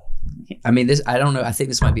 he's cool. I mean, I don't know. I think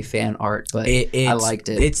this might be fan art, but I liked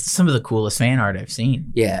it. It's some of the coolest fan art I've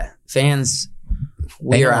seen. Yeah. Fans,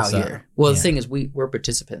 we're out also- here. Well, the yeah. thing is, we're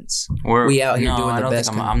participants. We out here doing I the don't best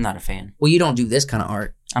think I'm not a fan. Well, you don't do this kind of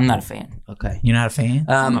art. I'm not a fan. Okay. You're not a fan?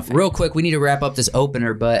 I'm a fan. Real quick, we need to wrap up this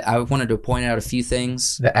opener, but I wanted to point out a few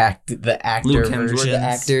things. The actor Luke Hemsworth, versions. The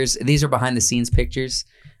actors, these are behind the scenes pictures.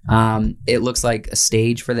 It looks like a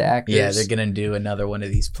stage for the actors. Yeah, they're gonna do another one of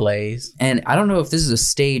these plays. And I don't know if this is a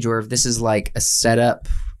stage or if this is like a setup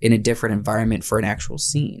in a different environment for an actual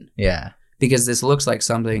scene. Yeah. Because this looks like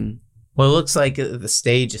something. Well, it looks like the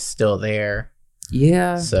stage is still there.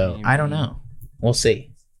 Yeah. So I don't know. We'll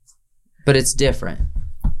see. But it's different.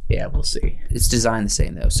 Yeah, we'll see. It's designed the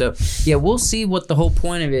same though. So yeah, we'll see what the whole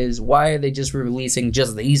point of it is. Why are they just releasing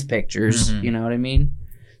just these pictures? Mhm. You know what I mean?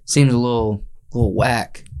 Seems a little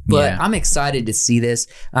whack. But Yeah. I'm excited to see this.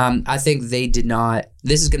 I think they did not.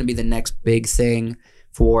 This is going to be the next big thing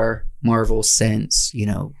for Marvel since, you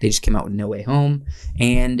know, they just came out with No Way Home.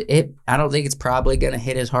 And I don't think it's probably going to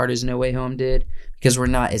hit as hard as No Way Home did because we're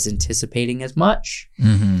not as anticipating as much.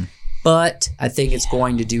 Mm-hmm. But I think it's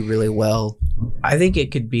going to do really well. I think it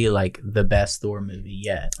could be like the best Thor movie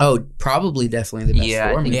yet. Oh, probably definitely the best Yeah, I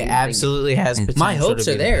Thor think movie. It absolutely has potential. My hopes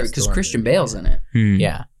to are be the there best because Thor Christian movie. Bale's in it,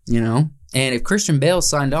 Yeah. you know? And if Christian Bale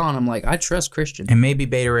signed on, I'm like, I trust Christian. And maybe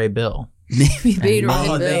Beta Ray Bill. Maybe Beta Ray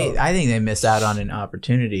Oh, Bill. I think they missed out on an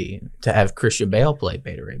opportunity to have Christian Bale play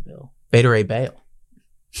Beta Ray Bill. Beta Ray Bale.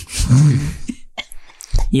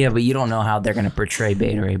 Yeah, but you don't know how they're going to portray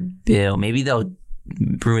Beta Ray Bill. Maybe they'll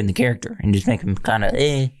ruin the character and just make him kind of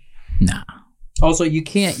Nah. Also, you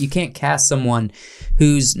can't cast someone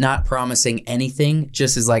who's not promising anything.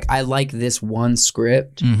 Just as like, I like this one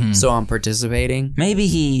script, Mhm. so I'm participating. Maybe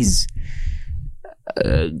he's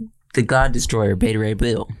the God Destroyer, Beta Ray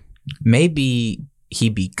Bill. Maybe he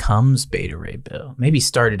becomes Beta Ray Bill. Maybe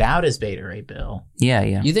started out as Beta Ray Bill. Yeah,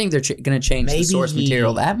 yeah. You think they're going to change the Maybe source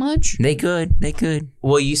material that much? They could.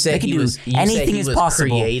 Well, you said They can he do was. You anything said he is was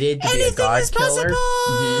possible. created to be a god killer.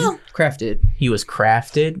 Crafted. He was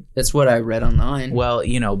crafted. That's what I read online. Well,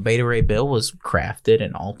 you know, Beta Ray Bill was crafted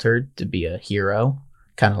and altered to be a hero,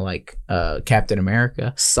 kind of like Captain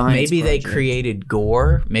America. Science Maybe they project. created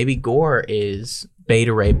Gore. Maybe Gore is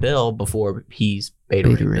Beta Ray Bill before he's Beta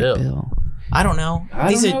Ray Bill. I don't know.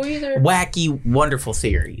 These are either. wacky, wonderful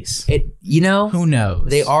theories. You know, Who knows?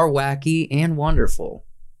 they are wacky and wonderful.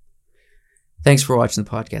 Thanks for watching the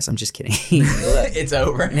podcast. I'm just kidding. It's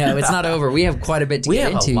over. No, it's not over. We have quite a bit to We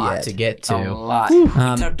get have into a lot yet. to get A to. lot. We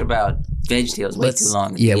Um, talked about VeggieTales way too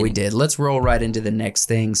long. at the Yeah, we beginning. did. Let's roll right into the next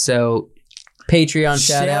thing. So, Patreon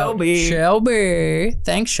shout Shelby. out. Shelby.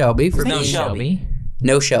 Thanks, Shelby, for No being Shelby.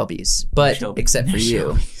 No Shelbys, but Shelby. except for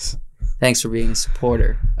you. Thanks for being a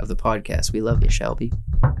supporter of the podcast. We love you, Shelby.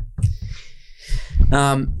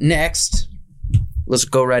 Next, let's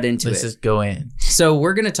go right into Let's it. just go in. So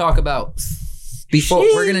we're going to talk about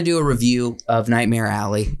we're going to do a review of Nightmare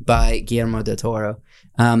Alley by Guillermo del Toro.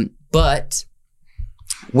 But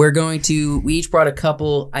we each brought a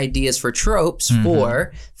couple ideas for tropes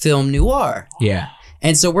for film noir. Yeah.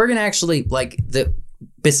 And so we're going to actually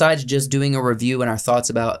besides just doing a review and our thoughts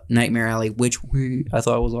about Nightmare Alley, which I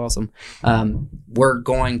thought was awesome. We're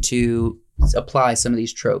going to apply some of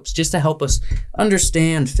these tropes just to help us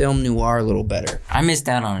understand film noir a little better. I missed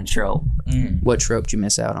out on a trope. What trope did you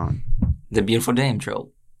miss out on? The Beautiful Dame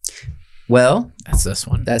trope. Well, That's this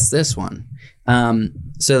one. that's this one.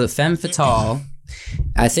 So the femme fatale,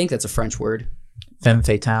 I think that's a French word. Femme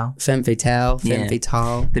fatale. Femme fatale, femme Yeah.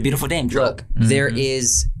 fatale. The Beautiful Dame trope. Look, there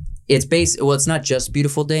is. It's it's not just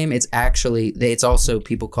Beautiful Dame. It's actually it's also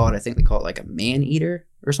people call it. I think they call it like a man eater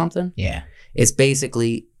or something. Yeah. It's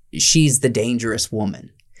basically she's the dangerous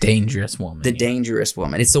woman. Dangerous woman. The dangerous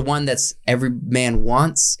woman. It's the one that's every man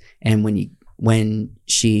wants, and when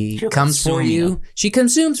she She'll comes for consume you, you. she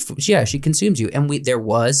consumes you. And there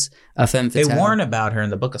was a femme They fatale. warn about her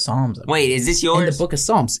in the Book of Psalms. Wait, is this in yours? the Book of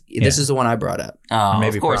Psalms. This is the one I brought up. Oh,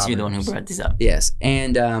 Maybe of course you're the one who Proverbs. brought this up. Yes,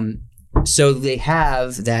 and so they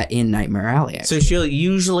have that in Nightmare Alley. So Actually. she'll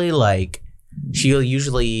usually like she'll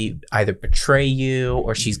usually either betray you,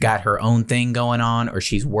 or she's got her own thing going on, or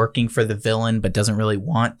she's working for the villain but doesn't really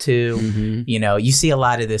want to. Mm-hmm. You know, you see a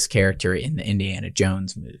lot of this character in the Indiana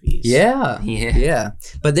Jones movies. Yeah.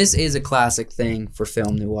 But this is a classic thing for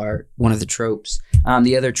film noir, one of the tropes.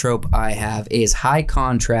 The other trope I have is high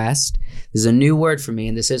contrast. This is a new word for me,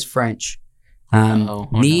 and this is French.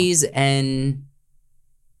 Mise en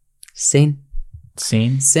scène.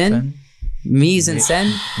 Scene? Mise en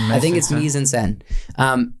scène. I think it's mise en scène.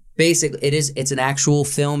 Basically, it's an actual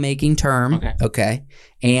filmmaking term. Okay.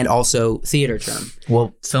 And also theater term.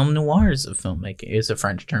 Well, film noir is a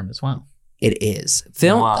French term as well. It is.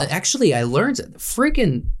 Actually, I learned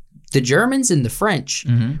the Germans and the French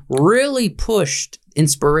really pushed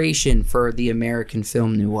inspiration for the American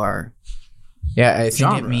film noir. Yeah, I think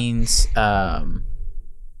genre. it means, I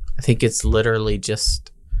think it's literally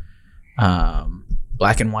just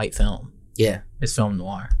black and white film. Yeah. It's film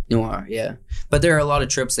noir. Noir, yeah. But there are a lot of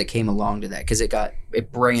tropes that came along to that because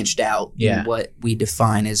it branched out in what we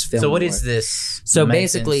define as film noir. So what is this? So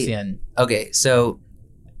basically, okay, so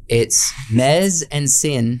it's mise en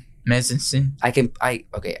scène. Mise en scène? I'm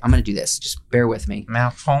going to do this. Just bear with me.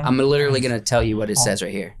 I'm literally going to tell you what it says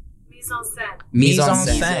right here. Mise en scène. Mise en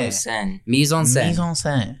scène. Mise en scène. Mise en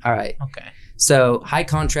scène. All right. Okay. So high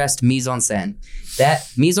contrast mise en scène. That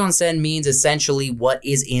mise en scène means essentially what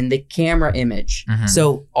is in the camera image. Mm-hmm.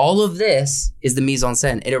 So all of this is the mise en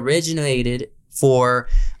scène. It originated for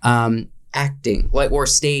acting, or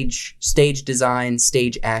stage design,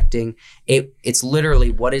 stage acting. It's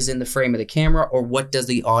literally what is in the frame of the camera, or what does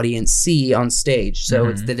the audience see on stage. So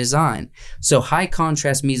it's the design. So high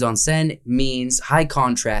contrast mise en scène means high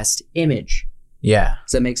contrast image. Yeah.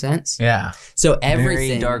 Does that make sense? Yeah. So everything,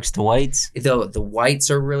 very darks to whites. The whites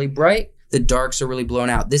are really bright, the darks are really blown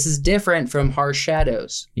out. This is different from harsh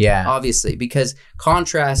shadows. Yeah. Obviously, because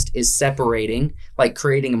contrast is separating, like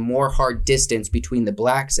creating a more hard distance between the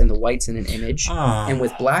blacks and the whites in an image. And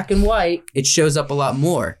with black and white, it shows up a lot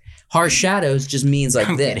more. Harsh shadows just means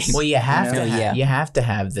like this. Well, you have you have to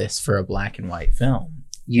have this for a black and white film.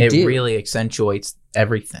 You do. Really accentuates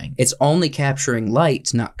everything. It's only capturing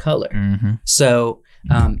light, not color. Mm-hmm. So,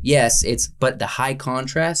 yes, but the high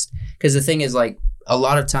contrast, because the thing is, like, a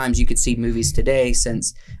lot of times you could see movies today,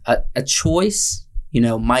 since a choice,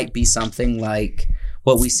 might be something like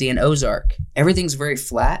what we see in Ozark. Everything's very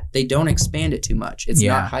flat. They don't expand it too much. It's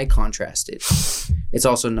not high contrasted. It's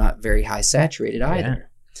also not very high saturated either.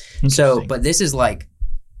 So, but this is like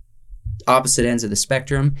opposite ends of the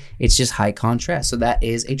spectrum. It's just high contrast. So that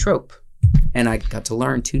is a trope. And I got to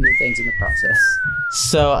learn 2 new things in the process.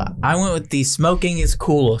 So I went with the smoking is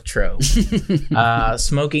cool trope.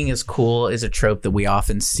 Smoking is cool is a trope that we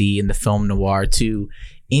often see in the film noir to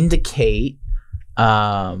indicate who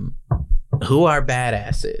our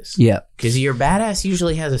badass is. Yeah. Because your badass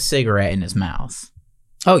usually has a cigarette in his mouth.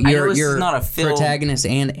 Oh, you're not a protagonist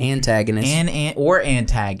and antagonist. Or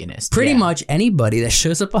antagonist. Pretty much anybody that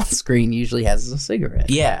shows up on screen usually has a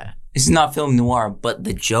cigarette. Yeah. This is not film noir, but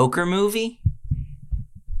the Joker movie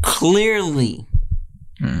clearly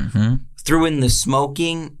threw in the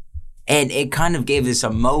smoking, and it kind of gave this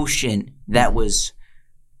emotion that was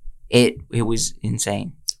it was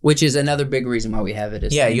insane. Which is another big reason why we have it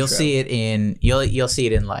as you'll see it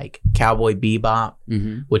in like Cowboy Bebop,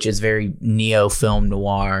 which is very neo film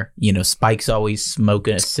noir. Spike's always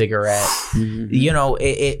smoking a cigarette.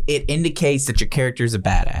 It indicates that your character's a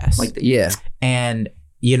badass. And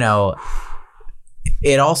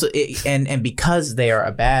it also and because they are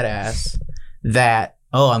a badass, that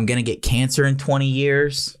I'm gonna get cancer in 20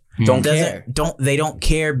 years. They don't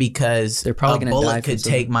care because they're probably a bullet could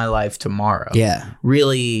take my life tomorrow. Yeah,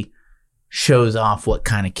 really shows off what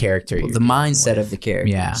kind of character you're the mindset of the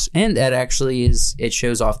characters. Yeah, and that actually it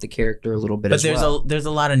shows off the character a little bit. But there's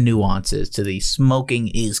a lot of nuances to the smoking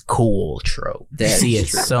is cool trope. You see it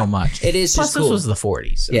so much. It is. Plus, just cool. This was the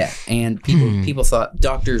 40s. So. Yeah, and people thought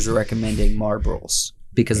doctors were recommending Marlboros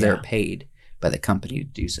because they're paid by the company to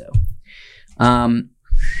do so.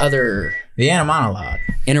 The inner monologue.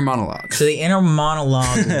 So the inner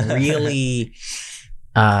monologue really.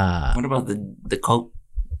 What about the coke?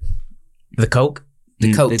 The coke?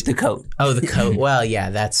 The coat. The coat. Oh, the coat. Well,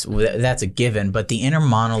 yeah, that's a given. But the inner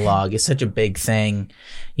monologue is such a big thing.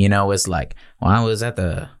 It's like, well, I was at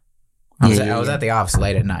the office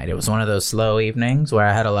late at night. It was one of those slow evenings where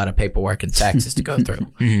I had a lot of paperwork and taxes to go through.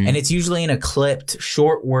 And it's usually in a clipped,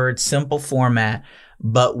 short word, simple format,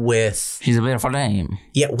 but with... She's a beautiful name.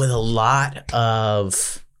 Yeah, with a lot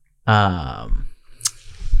of... not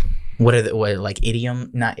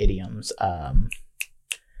idioms.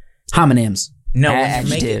 Homonyms. No,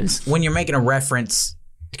 when you're making a reference,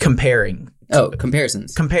 comparing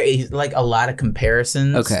Comparisons. Like a lot of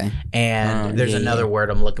comparisons. Okay. And there's another word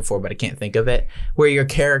I'm looking for, but I can't think of it. Where your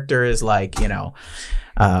character is like, she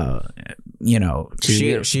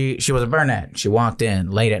was a brunette. She walked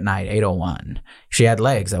in late at night, 8:01. She had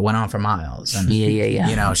legs that went on for miles. And,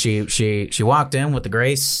 she walked in with the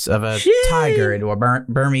grace of a tiger into a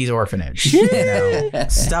Burmese orphanage.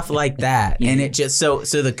 Stuff like that. And it just so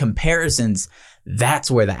the comparisons,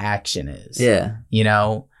 that's where the action is. Yeah.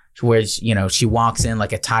 Where, she walks in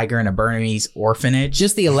like a tiger in a Burmese orphanage.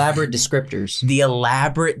 Just the elaborate descriptors. The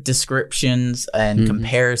elaborate descriptions and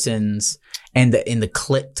comparisons. And in the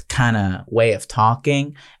clipped kind of way of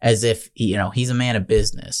talking, as if, he's a man of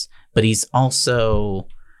business, but he's also,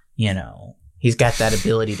 he's got that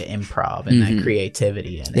ability to improv and that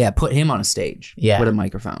creativity in it. Yeah, put him on a stage with a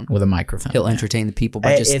microphone. He'll entertain the people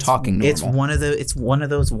by just talking normal. It's one of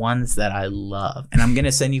those ones that I love. And I'm going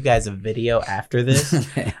to send you guys a video after this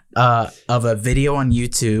of a video on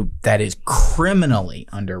YouTube that is criminally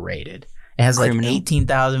underrated. It has like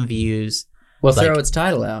 18,000 views. Well, throw its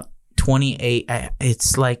title out. 28.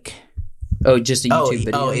 It's like just a YouTube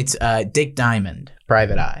video. It's Dick Diamond,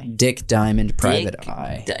 Private Eye. Dick Diamond, Private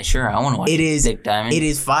Eye. Sure, I want to watch Dick Diamond. It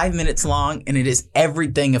is 5 minutes long, and it is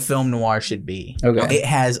everything a film noir should be. Okay. It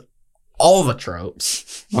has all the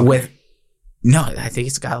tropes I think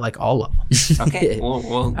it's got like all of them. Okay,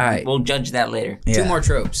 all right. We'll judge that later. Yeah. 2 more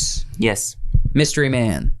tropes. Yes. Mystery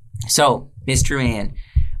Man. So, Mystery Man.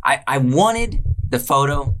 I wanted the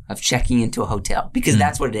photo of checking into a hotel because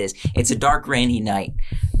that's what it is. It's a dark, rainy night.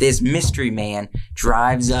 This mystery man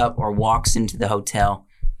drives up or walks into the hotel.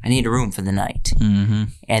 I need a room for the night. Mm-hmm.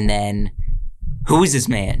 And then, who is this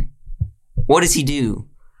man? What does he do?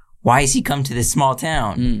 Why has he come to this small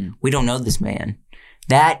town? We don't know this man.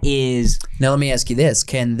 That is... Now let me ask you this.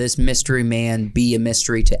 Can this mystery man be a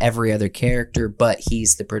mystery to every other character, but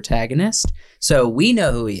he's the protagonist? So we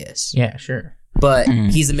know who he is. Yeah, sure. But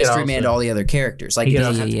he's a mystery man to all the other characters. Like he could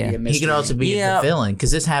also be the villain, because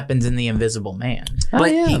this happens in The Invisible Man. But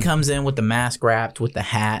he comes in with the mask wrapped, with the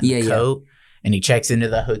hat and the coat, and he checks into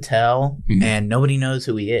the hotel, and nobody knows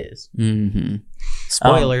who he is. Mm-hmm.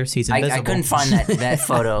 Spoilers, he's invisible. I couldn't find that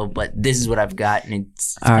photo, but this is what I've got, and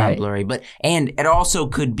it's kind of blurry. And it also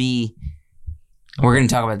could be, we're going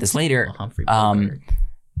to talk about this later,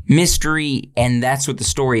 mystery, and that's what the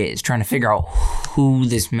story is, trying to figure out who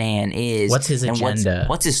this man is. What's his agenda?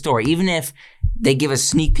 What's his story? Even if they give a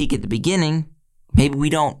sneak peek at the beginning, maybe we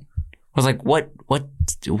don't. I was like,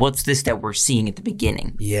 what's this that we're seeing at the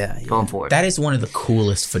beginning? Yeah. Going forward. That is one of the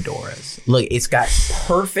coolest fedoras. Look, it's got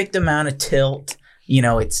perfect amount of tilt.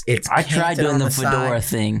 It's I tried doing the fedora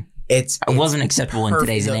thing. It wasn't acceptable in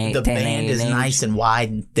today's day. The band is nice and wide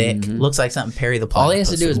and thick. Looks like something Perry the Platypus. All he has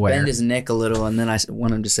to do is wear. bend his neck a little, and then I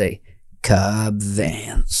want him to say, Cobb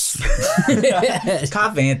Vance.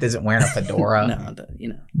 Cobb Vance isn't wearing a fedora. No,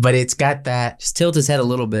 But it's got that. Just tilt his head a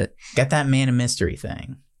little bit. Got that man of mystery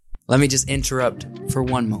thing. Let me just interrupt for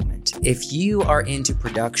one moment. If you are into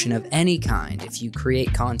production of any kind, if you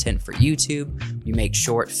create content for YouTube, you make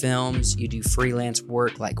short films, you do freelance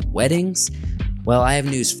work like weddings, well, I have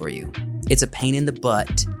news for you. It's a pain in the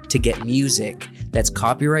butt to get music that's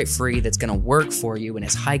copyright free, that's going to work for you, and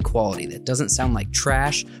is high quality, that doesn't sound like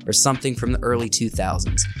trash or something from the early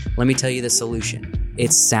 2000s. Let me tell you the solution.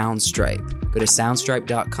 It's Soundstripe. Go to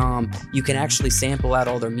soundstripe.com. You can actually sample out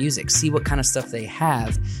all their music, see what kind of stuff they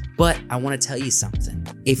have. But I want to tell you something.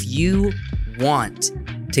 If you want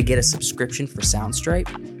to get a subscription for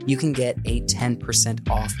Soundstripe, you can get a 10%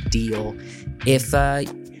 off deal if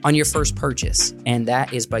on your first purchase, and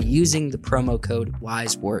that is by using the promo code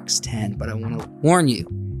WiseWorks10. But I want to warn you,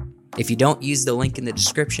 if you don't use the link in the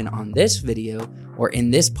description on this video or in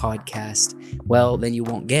this podcast, well, then you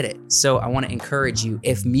won't get it. So I want to encourage you,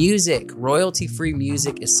 if music, royalty-free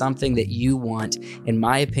music is something that you want, in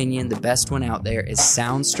my opinion, the best one out there is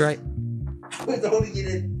Soundstripe.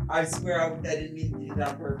 I swear I didn't mean to do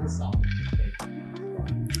that on purpose.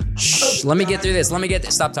 Shh, let me get through this.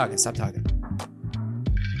 Stop talking.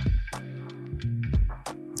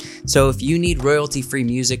 So if you need royalty-free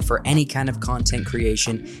music for any kind of content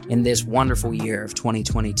creation in this wonderful year of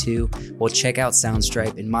 2022, well, check out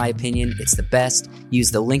Soundstripe. In my opinion, it's the best.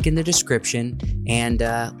 Use the link in the description and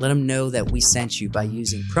let them know that we sent you by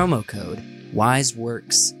using promo code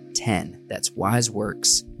WiseWorks10. That's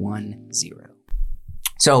WiseWorks10.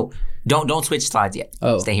 So don't switch slides yet.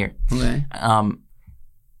 Oh, stay here. Okay.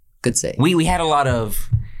 Good save. We had a lot of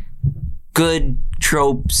good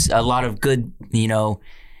tropes, a lot of good,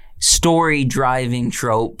 story driving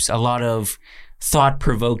tropes, a lot of thought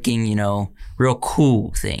provoking, real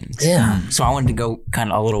cool things. Yeah. So I wanted to go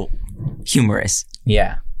kind of a little humorous.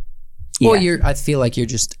 Yeah. Well, I feel like you're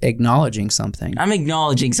just acknowledging something. I'm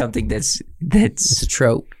acknowledging something that's It's a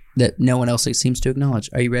trope that no one else seems to acknowledge.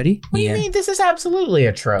 Are you ready? What do you mean? This is absolutely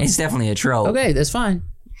a trope. It's definitely a trope. Okay, that's fine.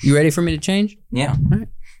 You ready for me to change? Yeah. All right.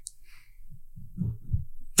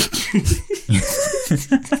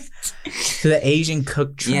 To the Asian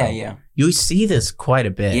cook trope. Yeah. You see this quite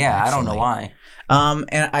a bit. Yeah, actually. I don't know why.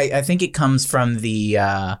 And I think it comes from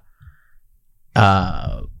the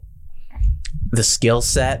skill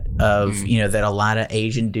set of, that a lot of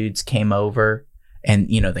Asian dudes came over and,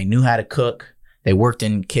 they knew how to cook. They worked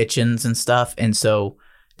in kitchens and stuff. And so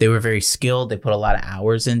they were very skilled. They put a lot of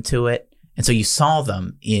hours into it. And so you saw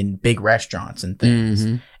them in big restaurants and things.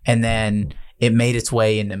 Mm-hmm. And then it made its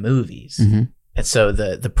way into movies. Mm-hmm. And so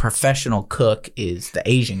the professional cook is the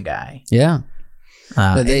Asian guy. Yeah.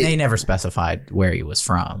 They never specified where he was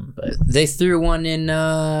from, but they threw one in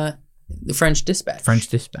the French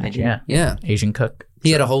Dispatch. Yeah. Asian cook.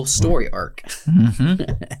 He had a whole story arc. Mm-hmm.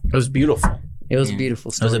 It was beautiful. It was a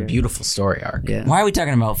beautiful story. It was a beautiful story arc. Yeah. Why are we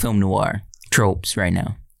talking about film noir tropes right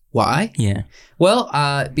now? Why? Yeah. Well,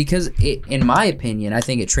 because in my opinion, I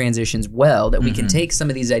think it transitions well that we can take some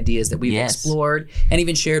of these ideas that we've explored and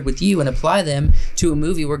even shared with you and apply them to a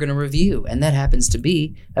movie we're going to review. And that happens to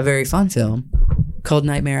be a very fun film called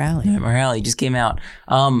Nightmare Alley. Nightmare Alley just came out.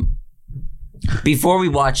 Before we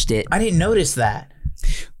watched it, I didn't notice that.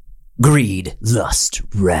 Greed, lust,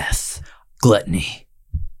 wrath, gluttony.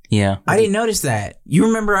 Yeah. I didn't notice that. You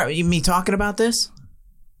remember me talking about this?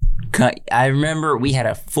 I remember we had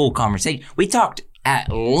a full conversation. We talked at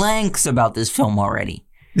lengths about this film already.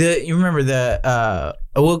 You remember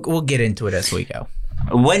we'll get into it as we go.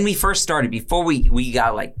 When we first started, before we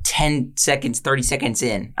got like 10 seconds, 30 seconds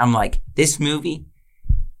in, I'm like, this movie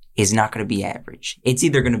is not going to be average. It's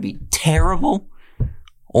either going to be terrible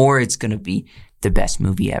or it's going to be the best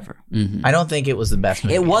movie ever. Mm-hmm. I don't think it was the best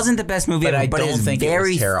movie. It wasn't the best movie ever, but I don't think it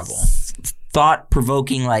was terrible.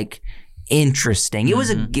 Thought-provoking, like interesting. It was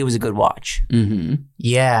a good watch. Mm-hmm.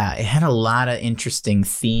 Yeah, it had a lot of interesting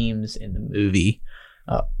themes in the movie,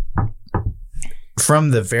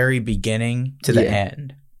 from the very beginning to the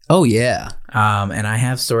end. Oh yeah. And I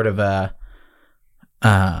have sort of a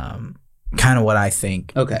kind of what I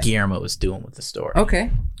think Guillermo was doing with the story.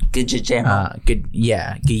 Okay. Guillermo.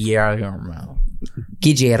 Guillermo.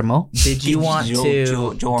 Did you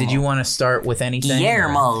want to start with anything?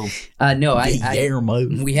 Guillermo. No,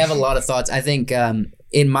 Guillermo. We have a lot of thoughts. I think,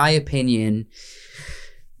 in my opinion,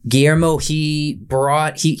 Guillermo, he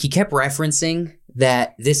kept referencing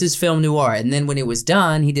that this is film noir, and then when it was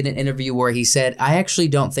done, he did an interview where he said, "I actually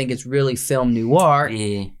don't think it's really film noir."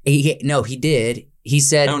 Yeah. He did. He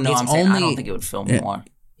said, I don't think it would film noir.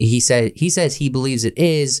 He says he believes it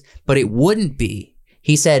is, but it wouldn't be.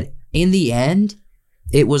 He said, in the end,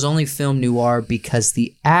 it was only film noir because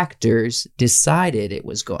the actors decided it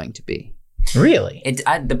was going to be. Really?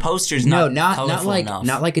 The poster's not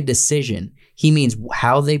not like a decision. He means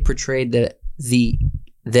how they portrayed the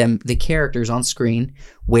characters on screen,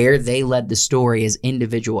 where they led the story as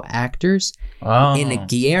individual actors. Oh. In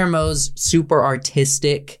Guillermo's super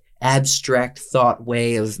artistic, abstract thought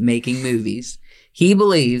way of making movies, he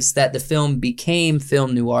believes that the film became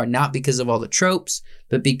film noir not because of all the tropes,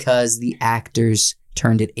 but because the actors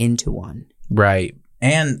turned it into one. Right.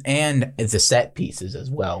 And the set pieces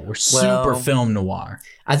as well were super film noir.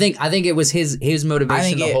 I think it was his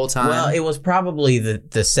motivation the whole time. Well, it was probably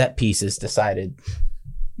the set pieces decided,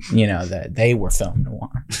 that they were film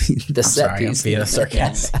noir. Set piece. I'm being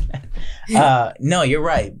sarcastic. No, you're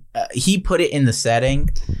right. He put it in the setting.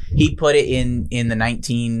 He put it in the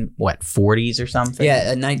 40s or something.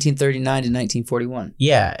 Yeah, 1939 to 1941.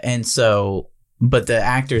 Yeah, and so, but the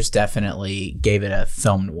actors definitely gave it a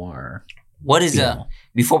film noir. What is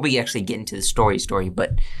before we actually get into the story,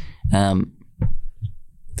 but Femme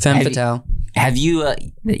Fatale. Have you?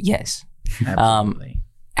 Yes. Absolutely.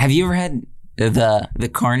 Have you ever had the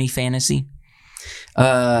Carney fantasy?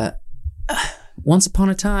 Once upon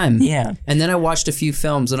a time. Yeah. And then I watched a few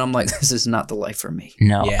films and I'm like, this is not the life for me.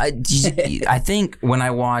 No. Yeah. I think when I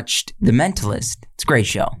watched The Mentalist, it's a great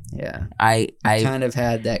show. Yeah. I kind of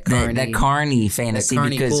had that Carney. That Carney fantasy that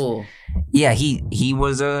Carney because pool. Yeah, he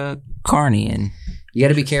was a Carney and you got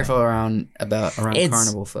to be careful around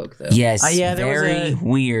carnival folk though. Yes. Yeah, very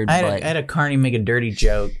weird. I had a Carney make a dirty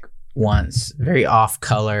joke once, very off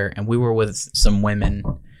color, and we were with some women.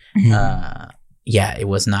 Yeah, it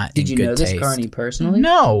was not. Did you know this Carney personally?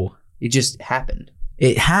 No, it just happened.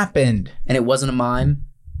 It happened, and it wasn't a mime.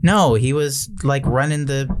 No, he was like running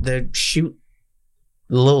the shoot.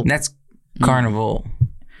 That's carnival.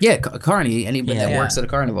 Yeah, Carney. Anybody that works at a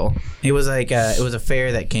carnival. It was like it was a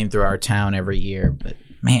fair that came through our town every year. But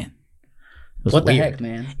man, What the weird. heck,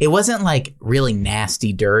 man? It wasn't like really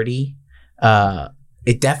nasty, dirty.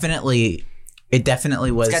 It definitely was. It's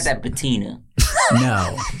got that patina.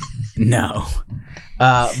 No.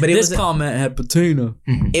 But it was comment had patina.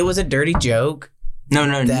 it was a dirty joke. No,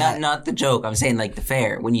 not the joke. I'm saying like the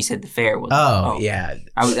fair. When you said the fair was. Yeah.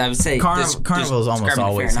 I would say Carnivals almost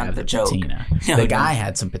always fair, have not the patina. The guy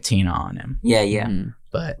had some patina on him. Yeah.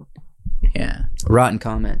 But yeah. Rotten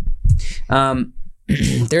comment.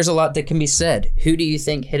 There's a lot that can be said. Who do you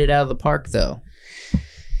think hit it out of the park, though?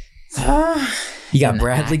 You got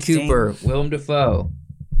Bradley Cooper, Willem Dafoe.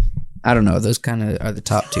 I don't know. Those kind of are the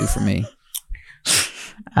top two for me.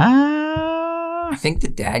 I think the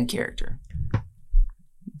dad character.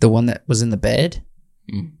 The one that was in the bed?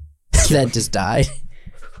 That just died.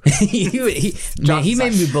 he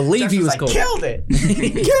made me believe he was cold. Killed it.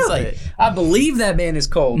 Killed it. I believe that man is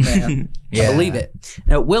cold, man. Yeah. I believe it.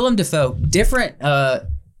 Now, Willem Dafoe, different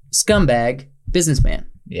scumbag businessman.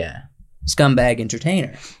 Yeah. Scumbag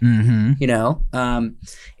entertainer. Mm-hmm. You know,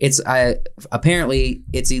 apparently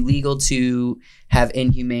it's illegal to have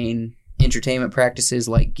inhumane entertainment practices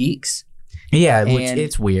like geeks. Yeah, which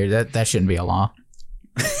it's weird. That shouldn't be a law.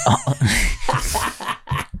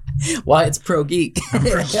 Why it's pro geek.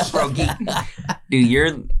 Pro geek. Dude,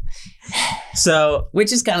 you're so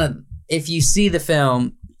which is kind of, if you see the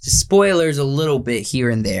film, spoilers a little bit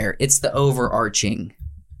here and there. It's the overarching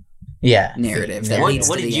narrative.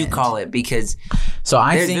 What did you call it? Because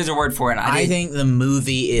there's a word for it. I think the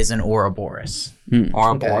movie is an Ouroboros.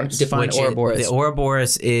 Ouroboros. Okay. Define Ouroboros. The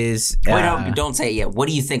Ouroboros is. Wait, no, don't say it yet. What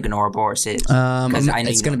do you think an Ouroboros is?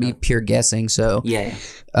 It's going to be pure guessing. So yeah.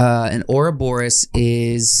 An Ouroboros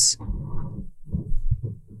is.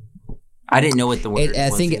 I didn't know what the word was. I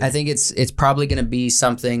think it's probably going to be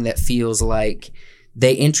something that feels like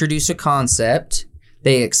they introduce a concept,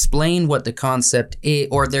 they explain what the concept is,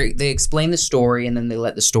 or they explain the story, and then they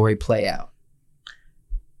let the story play out.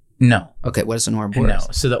 No. Okay, what is an Ouroboros? No.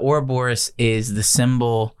 So the Ouroboros is the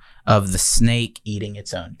symbol of the snake eating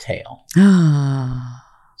its own tail.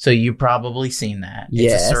 So you've probably seen that.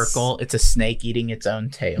 Yes. It's a circle. It's a snake eating its own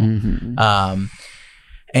tail. Mm-hmm.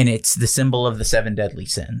 And it's the symbol of the 7 deadly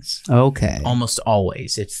sins. Okay. Almost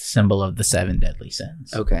always, it's the symbol of the 7 deadly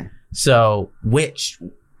sins. Okay. So, which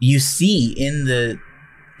you see in the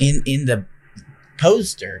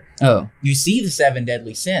poster. Oh, you see the 7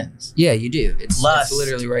 deadly sins. Yeah, you do. It's lust,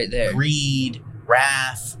 literally right there. Greed,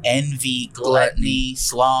 wrath, envy, gluttony,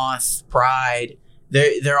 sloth, pride.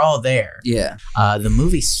 They're all there. Yeah. The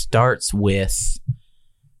movie starts with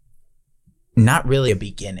not really a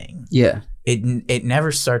beginning. Yeah. It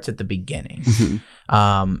never starts at the beginning. Mm-hmm.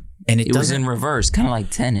 And it was in reverse, kind of like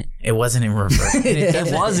Tenet. It wasn't in reverse.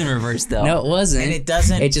 It was in reverse, though. No, it wasn't. And it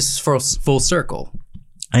doesn't. It just full circle.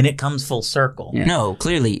 And it comes full circle. Yeah. No,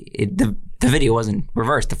 clearly the video wasn't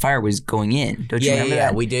reversed. The fire was going in. Don't you remember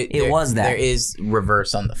that? We did. It was that. There is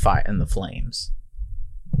reverse on the fire and the flames.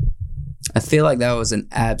 I feel like that was an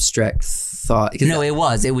abstract thought. No, it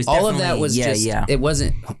was. It was all of that was just. It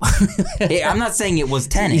wasn't. I'm not saying it was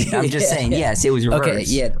Tenet. I'm just saying yes, it was reversed. Okay,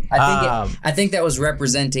 yeah. I think that was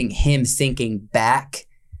representing him thinking back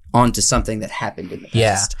onto something that happened in the past.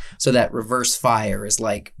 Yeah. So that reverse fire is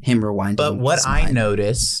like him rewinding. But what I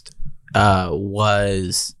noticed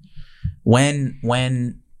was when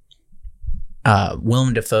Willem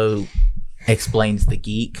Dafoe explains the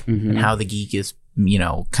geek and how the geek is,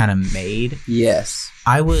 kind of made. Yes.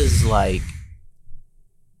 I was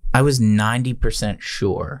 90%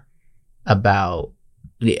 sure about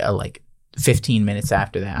 15 minutes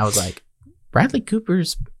after that. I was like, Bradley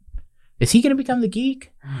Cooper's, is he going to become the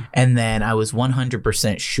geek? And then I was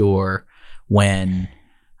 100% sure when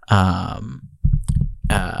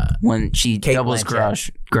she doubles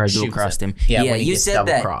crossed him. Yeah, you said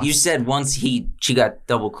that. Crossed. You said once he got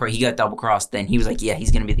double crossed, then he was like, yeah,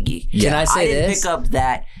 he's going to be the geek. Can I say I didn't pick up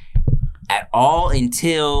that at all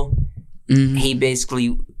until he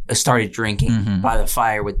basically started drinking by the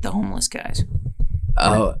fire with the homeless guys.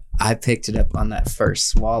 Oh, I picked it up on that first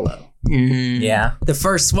swallow. Mm-hmm. Yeah. The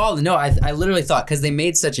first swallow. No, I literally thought, because they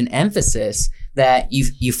made such an emphasis that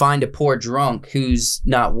you find a poor drunk who's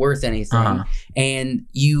not worth anything, and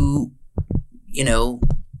you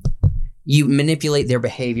manipulate their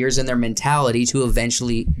behaviors and their mentality to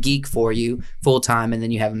eventually geek for you full time, and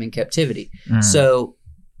then you have them in captivity. So,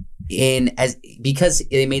 because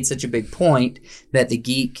they made such a big point that the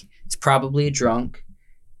geek is probably a drunk,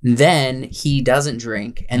 then he doesn't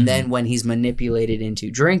drink, and then when he's manipulated into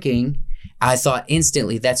drinking, I thought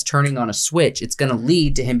instantly that's turning on a switch. It's going to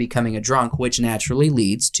lead to him becoming a drunk, which naturally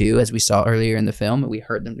leads to, as we saw earlier in the film, and we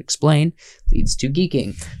heard them explain, leads to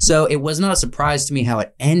geeking. So it was not a surprise to me how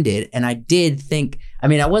it ended. And I did think, I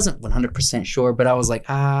mean, I wasn't 100% sure, but I was like,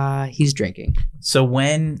 he's drinking. So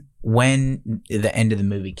when the end of the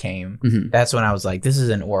movie came, that's when I was like, this is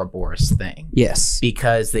an Ouroboros thing. Yes.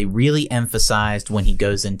 Because they really emphasized when he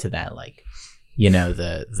goes into that, like, you know,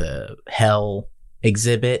 the hell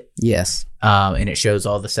exhibit. Yes. And it shows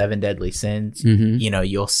all the 7 deadly sins. You know,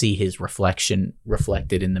 you'll see his reflection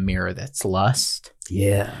reflected in the mirror. That's lust.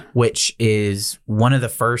 Yeah. Which is one of the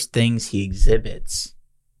first things he exhibits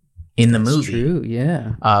in the movie. True,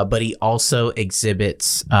 yeah. But he also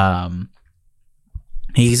exhibits all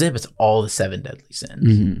the 7 deadly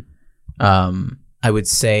sins. I would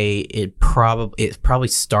say it probably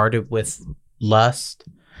started with lust,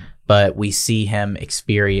 but we see him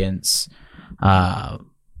experience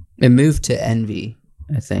it moved to envy,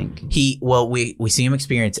 I think. We see him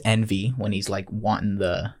experience envy when he's like wanting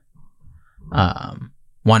to learn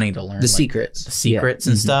the secrets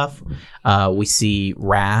and stuff. We see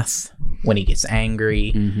wrath when he gets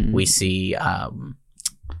angry. We see I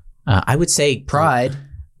would say pride.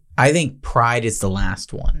 I think pride is the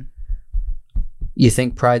last one. You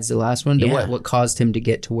think pride's the last one? Yeah. What caused him to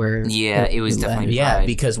get to where? Yeah, it was definitely pride. Pride.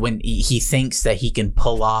 Because when he thinks that he can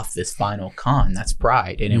pull off this final con, that's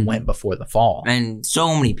pride, and it went before the fall. And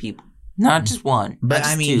so many people, not just one, but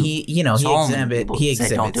I mean, he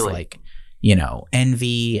exhibits like, you know,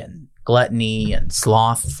 envy and gluttony and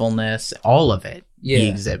slothfulness, all of it. Yeah. He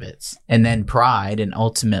exhibits, and then pride, and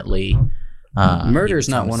ultimately, murder's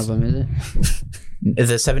not one of them, is it?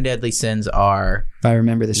 The 7 deadly sins are, if I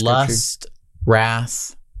remember the scripture, lust,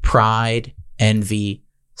 wrath, pride, envy,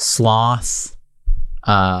 sloth,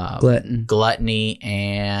 gluttony,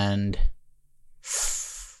 and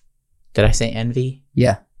did I say envy?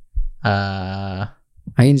 Yeah. I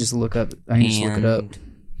can just look up. Look it up.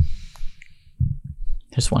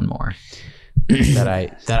 There's one more that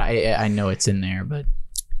I know it's in there, but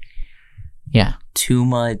yeah, too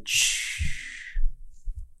much.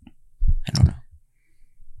 I don't know.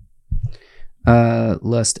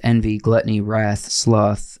 Lust, envy, gluttony, wrath,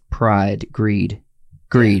 sloth, pride, greed.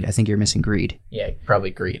 I think you're missing greed. Yeah,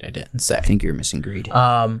 probably greed. I didn't say. I think you're missing greed.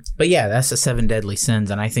 But yeah, that's the 7 deadly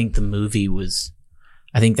sins, and I think the movie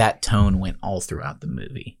I think that tone went all throughout the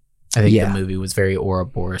movie. I think the movie was very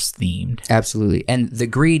Ouroboros themed. Absolutely, and the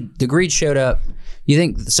greed showed up.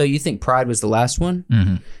 You think pride was the last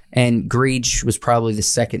one, and greed was probably the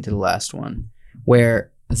second to the last one,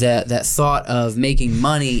 where that thought of making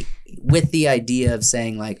money with the idea of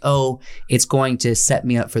saying like, oh, it's going to set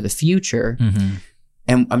me up for the future,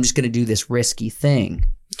 and I'm just going to do this risky thing.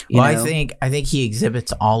 You know? I think he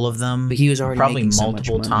exhibits all of them, but he was already probably making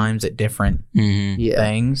multiple times at different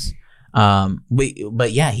things.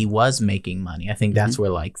 But yeah, he was making money. I think that's where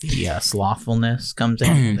like the slothfulness comes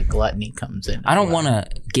in, the gluttony comes in. I don't want to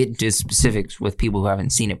get into specifics with people who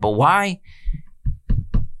haven't seen it, but why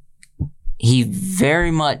he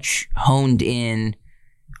very much honed in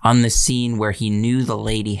on the scene where he knew the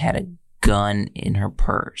lady had a gun in her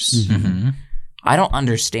purse. I don't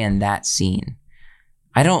understand that scene.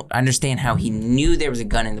 I don't understand how he knew there was a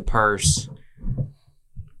gun in the purse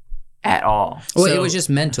at all. Well, it was just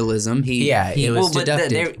mentalism. It was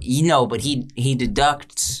deductive. But he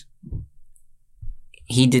deducts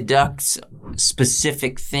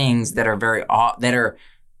specific things that are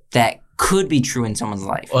that could be true in someone's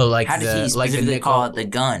life. Well, like how did he specifically call it the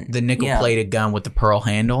gun? The nickel-plated gun with the pearl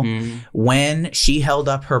handle. When she held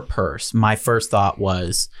up her purse, my first thought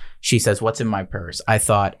was, she says, "What's in my purse?" I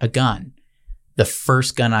thought, a gun. The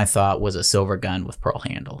first gun I thought was a silver gun with pearl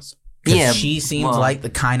handles. Yeah, she seems like the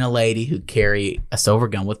kind of lady who'd carry a silver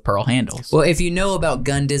gun with pearl handles. Well, if you know about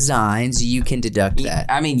gun designs, you can deduct that.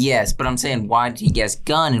 I mean, yes, but I'm saying, why did he guess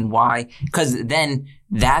gun, and why? Because then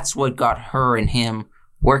that's what got her and him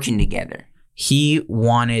working together. He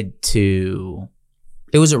wanted to...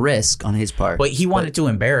 It was a risk on his part. But he wanted to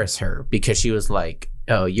embarrass her because she was like,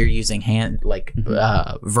 oh, you're using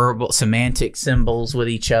verbal semantic symbols with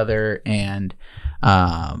each other, and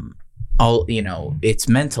it's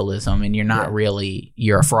mentalism, and you're not really,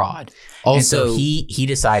 you're a fraud. Also, and so he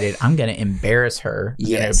decided, I'm going to embarrass her.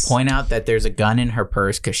 I'm going to point out that there's a gun in her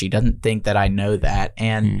purse because she doesn't think that I know that,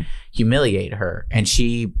 and humiliate her. And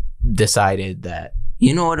she decided that,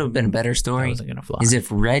 you know what would have been a better story? Wasn't gonna fly. Is if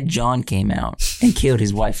Red John came out and killed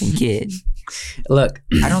his wife and kid. Look,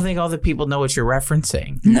 I don't think all the people know what you're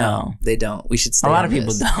referencing. No, they don't. We should stay a lot on of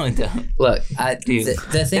people this. don't. Look, Dude,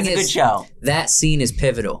 the thing it's a is, good show. that scene is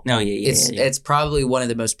pivotal. No, yeah. It's probably one of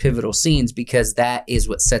the most pivotal scenes because that is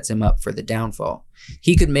what sets him up for the downfall.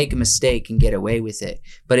 He could make a mistake and get away with it,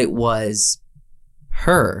 but it was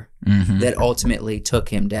her that ultimately took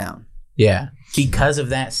him down. Yeah, because of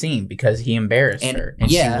that scene, because he embarrassed her,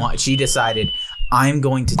 and she decided, I'm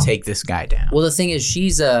going to take this guy down. Well, the thing is,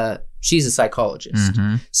 she's a psychologist,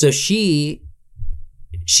 so she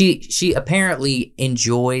apparently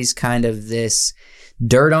enjoys kind of this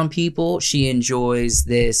dirt on people. She enjoys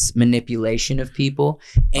this manipulation of people,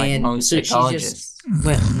 and most so psychologists.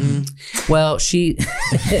 She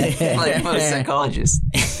Like most psychologists.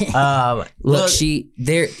 look,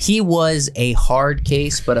 he was a hard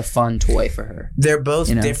case, but a fun toy for her. They're both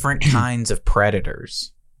different kinds of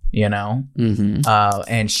predators, you know?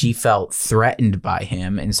 And she felt threatened by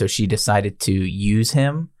him, and so she decided to use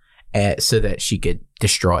him so that she could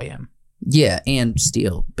destroy him. Yeah, and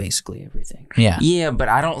steal basically everything. Yeah. Yeah, but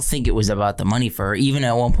I don't think it was about the money for her. Even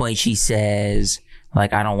at one point she says,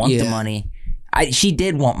 like, I don't want the money. She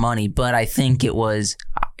did want money, but I think it was,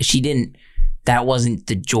 that wasn't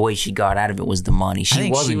the joy she got out of it, was the money. I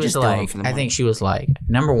think she was like,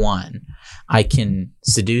 number one, I can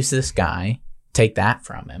seduce this guy, take that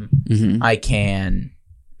from him. I can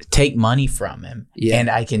take money from him, and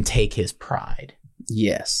I can take his pride.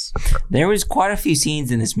 Yes. There was quite a few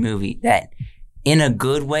scenes in this movie that, in a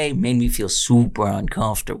good way, made me feel super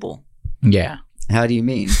uncomfortable. Yeah. How do you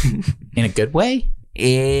mean? In a good way?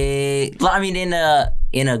 In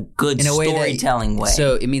a good storytelling way.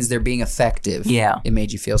 So it means they're being effective. Yeah. It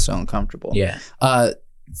made you feel so uncomfortable. Yeah.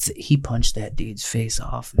 He punched that dude's face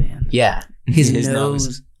off, man. Yeah. His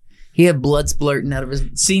nose. He had blood splurting out of his.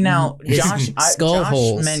 See, now, Josh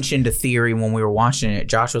holes. mentioned a theory when we were watching it.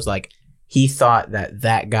 Josh was like, he thought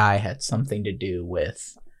that guy had something to do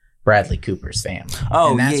with Bradley Cooper's family.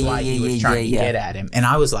 Oh, and that's why he was trying to get at him. And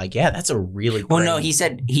I was like, yeah, that's a really great... Well, no, he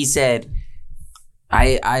said,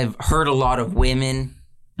 I've heard a lot of women,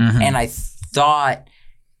 and I thought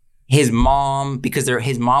his mom, because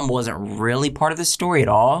his mom wasn't really part of the story at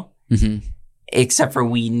all, except for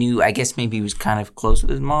we knew, I guess maybe he was kind of close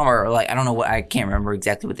with his mom, or like, I don't know I can't remember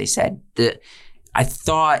exactly what they said. I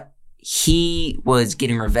thought he was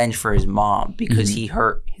getting revenge for his mom because he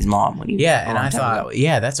hurt his mom when he was and I thought,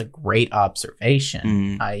 that's a great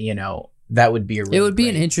observation. That would be a really it would be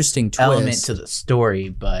an interesting twist. Element to the story,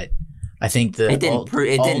 but I think it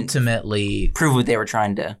ultimately prove what they were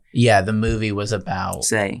trying to. Yeah, the movie was about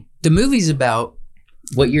say. The movie's about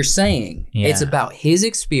what you're saying. Yeah. It's about his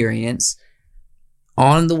experience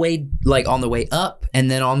on the way up and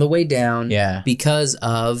then on the way down. Yeah. Because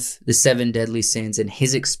of the 7 deadly sins and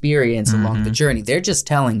his experience along the journey. They're just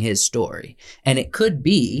telling his story, and it could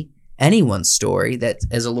be anyone's story that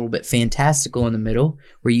is a little bit fantastical in the middle,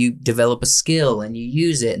 where you develop a skill and you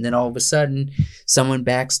use it, and then all of a sudden someone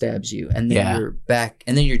backstabs you, and then you're back,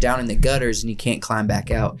 and then you're down in the gutters and you can't climb back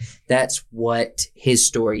out. That's what his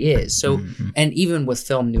story is. So, and even with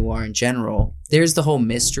film noir in general, there's the whole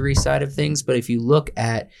mystery side of things, but if you look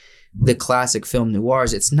at the classic film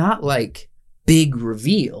noirs, it's not like big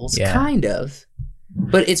reveals, kind of,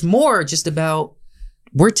 but it's more just about,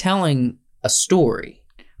 we're telling a story.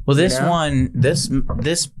 Well, this I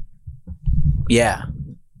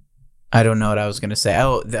don't know what I was going to say.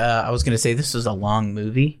 I was going to say this was a long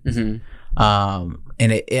movie. And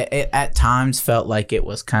it at times felt like it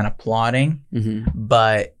was kind of plodding,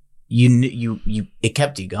 but it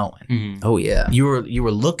kept you going. Oh yeah. You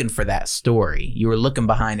were looking for that story. You were looking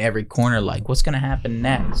behind every corner, like, what's going to happen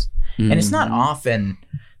next? And it's not often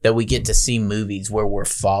that we get to see movies where we're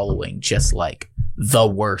following just like the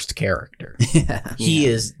worst character. He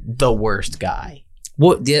is the worst guy.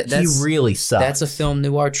 Well, he really sucks. That's a film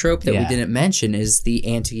noir trope that we didn't mention, is the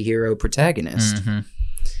anti-hero protagonist.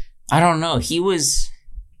 I don't know.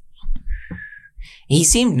 He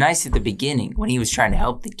seemed nice at the beginning when he was trying to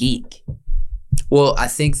help the geek. Well, I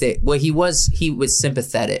think that he was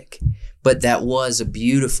sympathetic, but that was a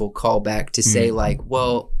beautiful callback to say, like,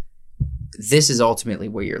 well, this is ultimately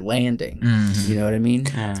where you're landing. You know what I mean?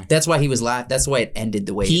 That's why he was that's why it ended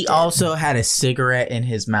the way he it did. Also had a cigarette in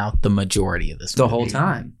his mouth the majority of this the movie. whole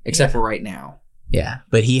time, except for right now. Yeah,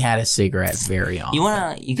 but he had a cigarette very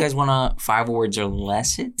often. You guys wanna 5 words or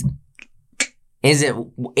less it?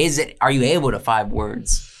 Are you able to 5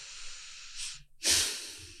 words?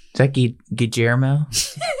 Is that Guillermo?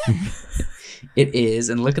 It is,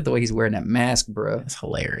 and look at the way he's wearing that mask, bro. It's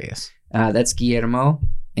hilarious. That's Guillermo.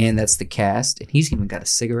 And that's the cast. And he's even got a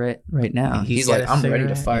cigarette right now. He's like, I'm ready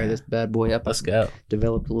to fire this bad boy up. Let's go.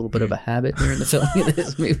 Developed a little bit of a habit during the filming of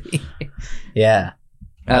this movie. Yeah.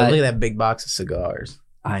 Look at that big box of cigars.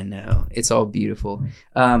 I know. It's all beautiful.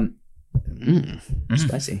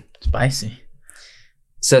 Spicy. Spicy.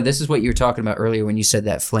 So this is what you were talking about earlier when you said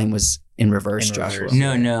that flame was in reverse, Joshua.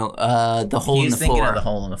 No. The hole in the floor. Of the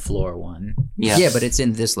hole in the floor one. Yes. Yeah, but it's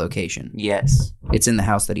in this location. Yes. It's in the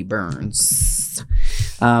house that he burns.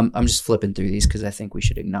 I'm just flipping through these because I think we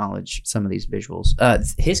should acknowledge some of these visuals.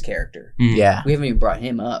 His character. Yeah. We haven't even brought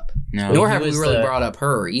him up. No. Nor have we really brought up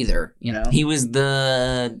her either, you know? He was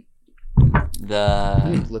the Let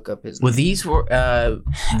me look up his name. Well, these were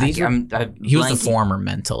he was the former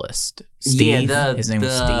mentalist. Steve. Yeah, his name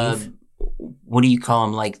was Steve. What do you call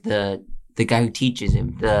him? Like the guy who teaches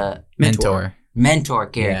him, the mentor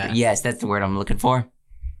character. Yeah. Yes, that's the word I'm looking for.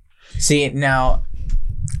 See, now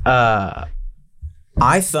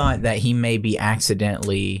I thought that he may be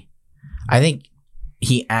accidentally. I think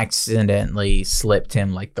he accidentally slipped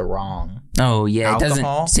him like the wrong. Oh yeah, alcohol. It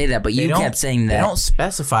doesn't say that, but you kept saying that. They don't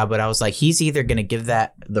specify, but I was like, he's either going to give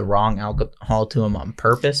the wrong alcohol to him on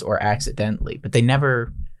purpose or accidentally. But they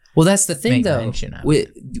never. Well, that's the thing, though.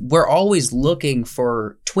 We're always looking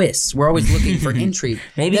for twists. We're always looking for intrigue.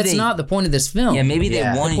 Maybe that's not the point of this film. Yeah, maybe they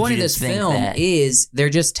wanted the point you of to this think film that. is they're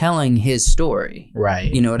just telling his story,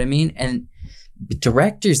 right? You know what I mean? And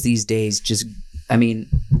directors these days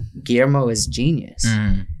Guillermo is genius,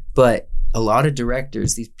 but a lot of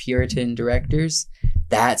directors, these Puritan directors,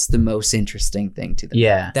 that's the most interesting thing to them.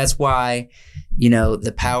 Yeah, that's why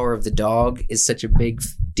The Power of the Dog is such a big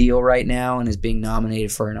deal right now and is being nominated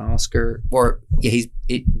for an Oscar, or he's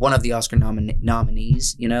one of the Oscar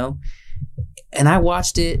nominees, And I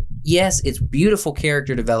watched it. Yes, it's beautiful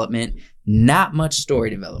character development, not much story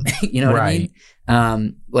development. You know what I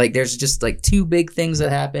mean? There's just two big things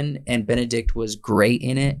that happen, and Benedict was great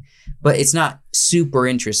in it, but it's not super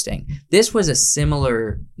interesting. This was a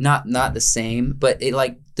similar, not the same, but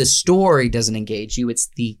the story doesn't engage you. It's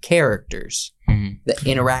the characters that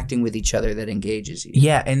interacting with each other that engages you.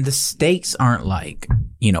 Yeah, and the stakes aren't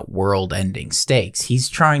world-ending stakes. He's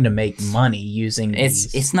trying to make money using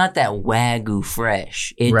It's not that Wagyu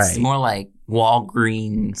fresh. It's more like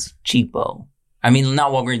Walgreens cheapo. I mean,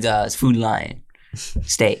 not Walgreens, it's Food Lion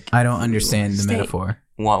steak. I don't understand the metaphor.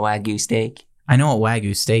 What Wagyu steak? I know what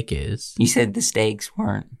Wagyu steak is. You said the steaks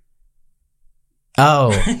weren't.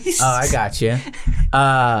 Oh, I got you.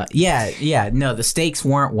 Yeah. No, the steaks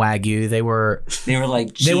weren't Wagyu. They were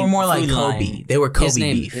like they were more like Food Kobe. Lion. They were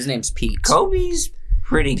Kobe beef. His name's Pete. Kobe's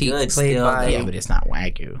pretty Pete good played still. by- Yeah, but it's not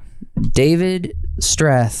Wagyu. David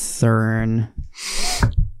Strathern.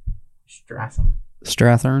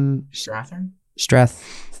 Strathern.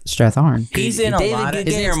 He's in a David lot of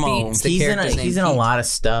Guillermo. He's in a lot of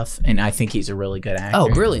stuff, and I think he's a really good actor. Oh,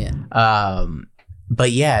 brilliant.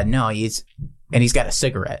 But yeah, no, he's got a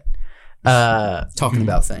cigarette. Talking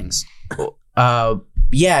about things.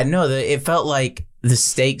 Yeah, no, it felt like the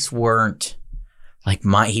stakes weren't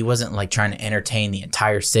he wasn't trying to entertain the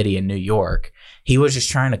entire city of New York. He was just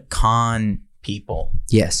trying to con people.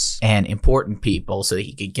 Yes. And important people so that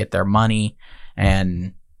he could get their money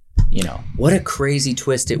and, What a crazy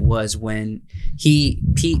twist it was when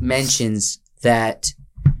Pete mentions that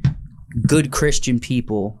good Christian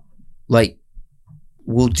people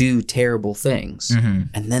will do terrible things. Mm-hmm.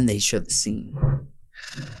 And then they show the scene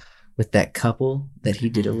with that couple that he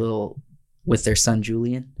did a little with their son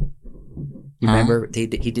Julian. You remember he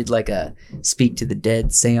did a speak to the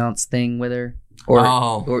dead seance thing with her, or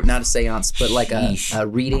not a seance, but a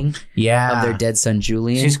reading of their dead son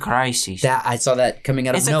Julian. She's crazy. That I saw that coming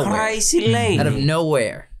out of nowhere. It's a crazy lady. Out of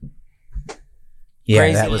nowhere. Yeah,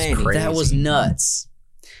 Crazy that was lady. crazy. That was nuts.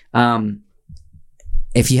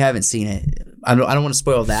 If you haven't seen it, I don't want to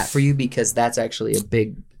spoil that for you because that's actually a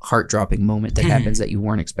big heart-dropping moment that happens that you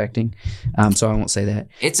weren't expecting. So I won't say that.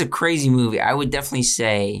 It's a crazy movie. I would definitely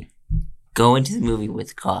say go into the movie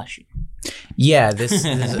with caution. Yeah,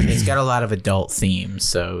 it's got a lot of adult themes,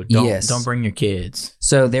 so don't bring your kids.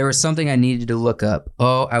 So there was something I needed to look up.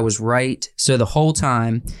 Oh, I was right. So the whole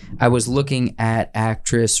time I was looking at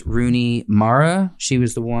actress Rooney Mara. She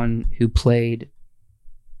was the one who played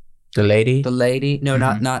The lady? No,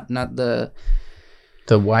 not the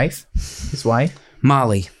wife? His wife?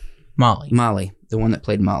 Molly, Molly. the one that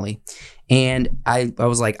played Molly. And I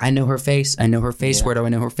was like, I know her face. Yeah. Where do I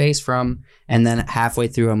know her face from? And then halfway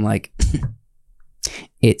through, I'm like,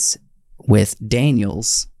 it's with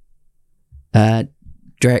Daniel's girl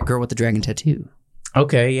with the dragon tattoo.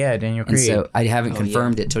 Okay, yeah, Daniel Craig. And so I haven't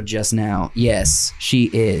confirmed it till just now. Yes, she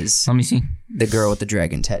is. Let me see. the girl with the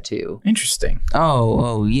dragon tattoo. Interesting.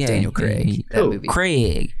 Oh, yeah. Daniel Craig. That movie.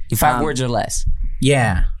 Craig. 5 words or less.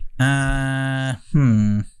 Yeah. 5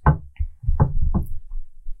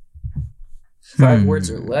 words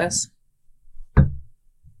or less?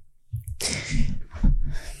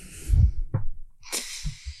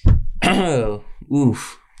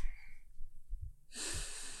 Oof.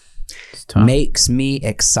 Makes me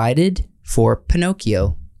excited for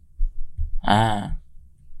Pinocchio.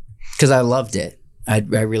 Because I loved it. I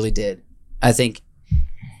really did. I think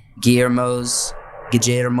Guillermo's.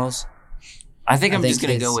 I think I'm just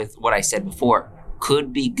going to go with what I said before.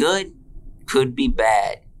 Could be good, could be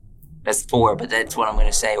bad. That's 4, but that's what I'm going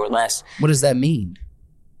to say, or less. What does that mean?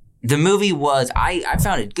 The movie was, I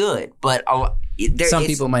found it good, but some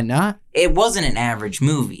people might not. It wasn't an average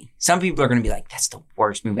movie. Some people are going to be like, that's the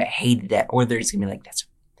worst movie. I hated that. Or they're just going to be like,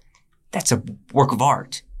 that's a work of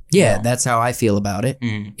art. Yeah, that's how I feel about it.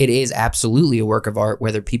 Mm. It is absolutely a work of art,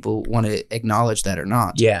 whether people want to acknowledge that or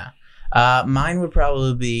not. Yeah. Mine would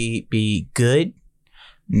probably be good.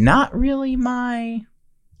 Not really my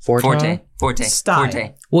Forte. style.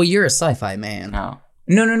 Forte. Well, you're a sci-fi man. No.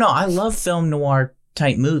 No. I love film noir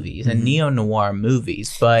type movies and neo-noir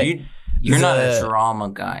movies, but You're not a drama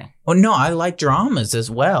guy. Oh, no, I like dramas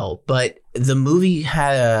as well, but the movie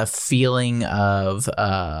had a feeling of,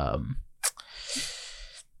 I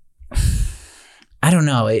don't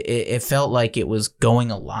know, it felt like it was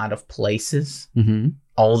going a lot of places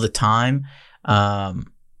all the time,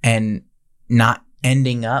 and not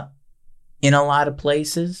ending up in a lot of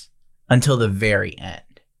places until the very end.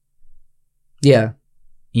 Yeah.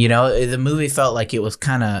 You know, the movie felt like it was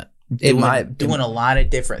kind of doing a lot of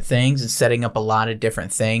different things and setting up a lot of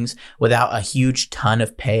different things without a huge ton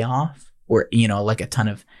of payoff, or, you know, like a ton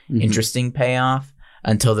of interesting payoff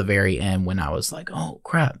until the very end, when I was like, oh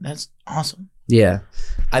crap, that's awesome. Yeah.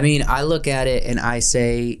 I mean, I look at it and I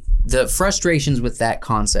say the frustrations with that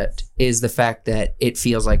concept is the fact that it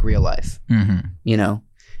feels like real life, you know?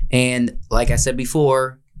 And like I said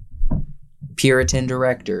before, Puritan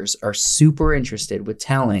directors are super interested with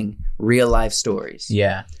telling real life stories.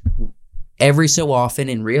 Yeah. Every so often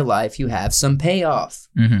in real life, you have some payoff,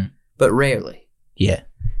 but rarely. Yeah.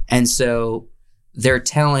 And so they're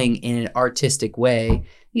telling in an artistic way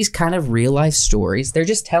these kind of real life stories. They're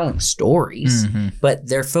just telling stories, but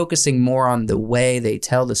they're focusing more on the way they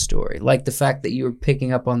tell the story. Like the fact that you were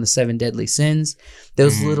picking up on the 7 deadly sins,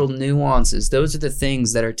 those little nuances, those are the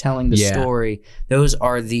things that are telling the story. Those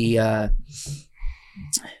are the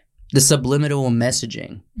subliminal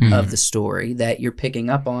messaging of the story that you're picking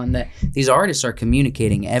up on, that these artists are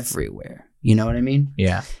communicating everywhere. You know what I mean?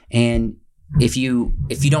 Yeah. And if you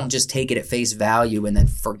don't just take it at face value and then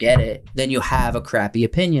forget it, then you'll have a crappy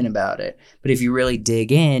opinion about it. But if you really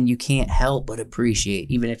dig in, you can't help but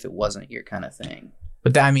appreciate, even if it wasn't your kind of thing.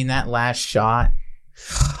 But I mean, that last shot,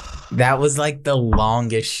 that was like the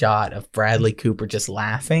longest shot of Bradley Cooper just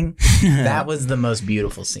laughing. That was the most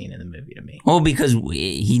beautiful scene in the movie to me. Well, because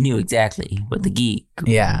he knew exactly what the geek.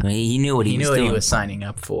 Yeah. He knew what he was doing. He was signing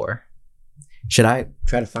up for. Should I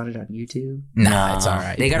try to find it on YouTube? No, it's all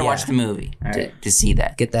right. They got to watch the movie to see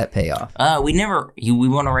that. Get that payoff. We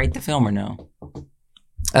want to rate the film or no?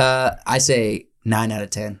 I say 9 out of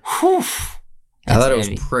 10. Whew. I thought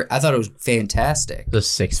it was fantastic. It was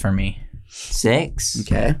 6 for me. 6.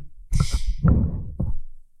 Okay.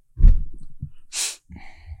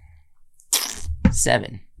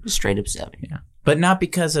 Seven. Straight up 7. Yeah. But not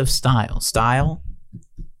because of style. Style,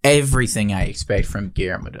 everything I expect from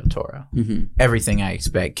Guillermo del Toro. Everything I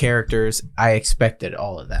expect. Characters, I expected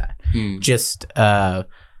all of that. Just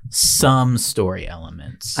some story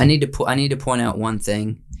elements. I need to point out one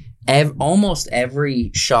thing. Almost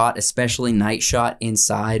every shot, especially night shot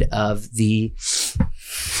inside of the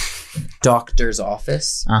doctor's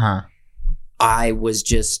office, I was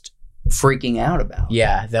just freaking out about.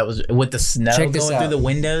 Yeah, that was with the snow going through the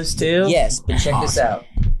windows too. Yes, but check this out.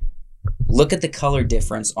 Look at the color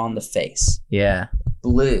difference on the face. Yeah.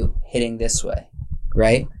 Blue hitting this way,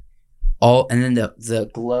 right? And then the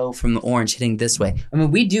glow from the orange hitting this way. I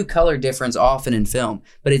mean, we do color difference often in film,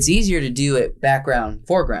 but it's easier to do it background,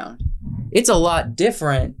 foreground. It's a lot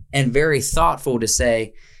different and very thoughtful to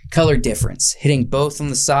say color difference, hitting both on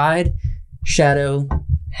the side, shadow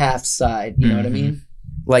half side, you know what I mean?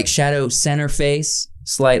 Like shadow center face,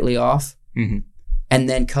 slightly off, and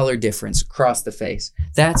then color difference across the face.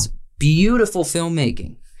 That's beautiful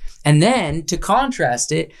filmmaking. And then to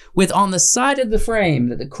contrast it with on the side of the frame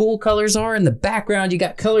that the cool colors are, in the background you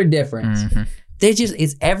got color difference.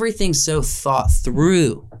 It's everything so thought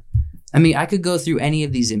through. I mean, I could go through any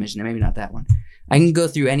of these images, maybe not that one. I can go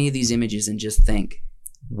through any of these images and just think,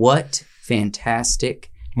 what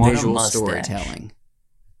fantastic What a visual mustache. storytelling.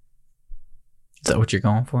 Is that what you're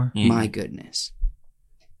going for? Yeah. My goodness.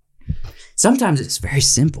 Sometimes it's very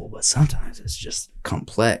simple, but sometimes it's just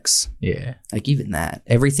complex. Yeah. Like even that.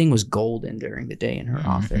 Everything was golden during the day in her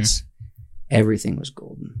office. Everything was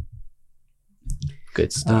golden.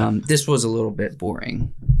 Good stuff. This was a little bit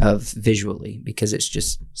boring visually because it's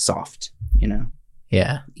just soft,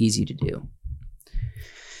 Yeah. easy to do.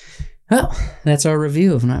 Well, that's our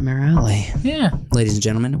review of Nightmare Alley. Yeah. Ladies and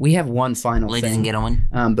gentlemen, we have one final Ladies thing. and gentlemen.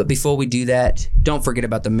 But before we do that, don't forget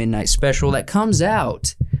about the Midnight Special that comes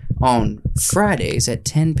out on Fridays at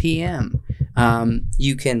 10 p.m.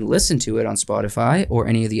 You can listen to it on Spotify or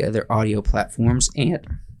any of the other audio platforms. And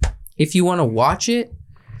if you want to watch it,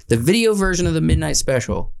 the video version of the Midnight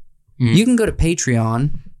Special, you can go to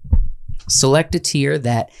Patreon, select a tier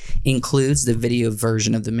that includes the video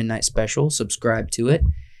version of the Midnight Special, subscribe to it,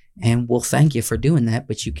 and we'll thank you for doing that,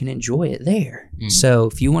 but you can enjoy it there. So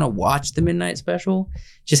if you want to watch the Midnight Special,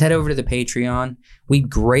 just head over to the Patreon. We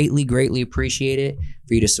greatly, greatly appreciate it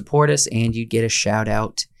for you to support us, and you get a shout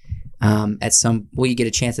out you get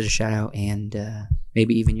a chance at a shout out and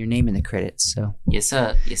maybe even your name in the credits. So Yes,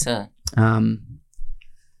 sir. Yes, sir.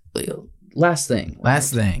 last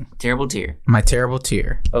thing. Terrible tier. My terrible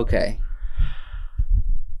tier. Okay.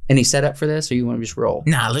 Any setup for this, or you want to just roll?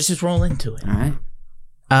 Nah, let's just roll into it. All right.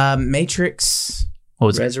 Matrix. What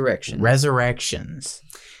was Resurrection. Resurrections.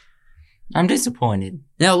 I'm disappointed.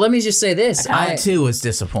 Now, let me just say this. I too was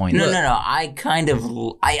disappointed. No. I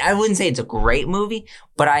wouldn't say it's a great movie,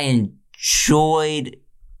 but I enjoyed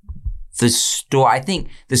the story. I think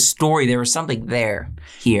the story, there was something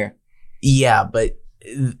here. Yeah, but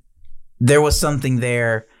there was something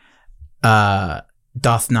there.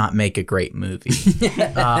 Doth not make a great movie.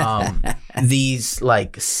 These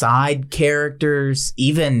like side characters,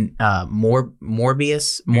 even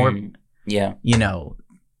Morbius, yeah,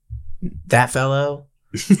 that fellow.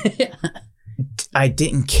 I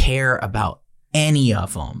didn't care about any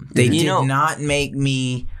of them. They did not make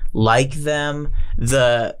me like them.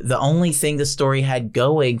 The only thing the story had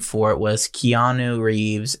going for it was Keanu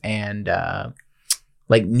Reeves and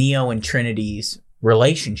like Neo and Trinity's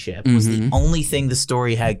relationship was the only thing the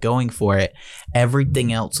story had going for it.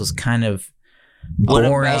 Everything else was kind of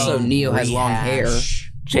boring. Also, Neo has long hair.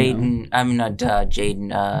 Jaden, I mean not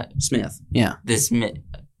Jaden. Smith. Yeah.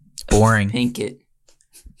 Boring. Pinkett.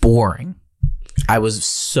 Boring. I was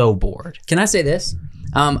so bored. Can I say this?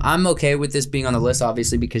 I'm okay with this being on the list,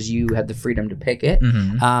 obviously, because you had the freedom to pick it.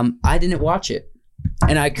 I didn't watch it.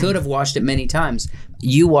 And I could have watched it many times.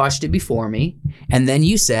 You watched it before me, and then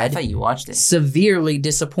you said, I thought you watched it. Severely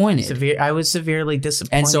disappointed. I was severely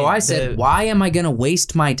disappointed. And so I said, why am I going to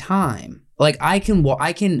waste my time? Like, I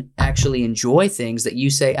can actually enjoy things that you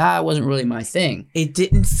say, it wasn't really my thing. It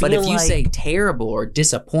didn't feel But if you say terrible or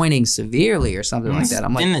disappointing severely or something like that,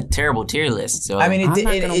 I'm like, in the terrible tier list. So I mean,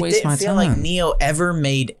 it gonna waste my didn't feel time. like Neo ever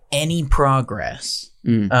made any progress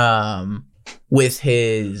with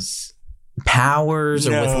his powers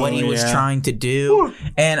or with what he was trying to do.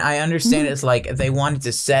 And I understand it's like they wanted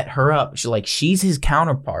to set her up. She's his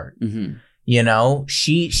counterpart.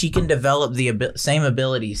 She can develop the same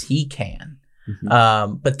abilities he can.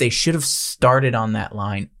 But they should have started on that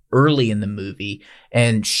line early in the movie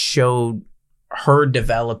and showed her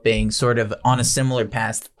developing sort of on a similar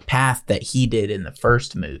path that he did in the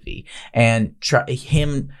first movie, and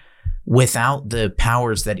him without the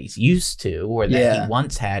powers that he's used to or that he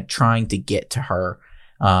once had, trying to get to her,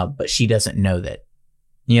 but she doesn't know that,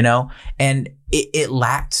 and it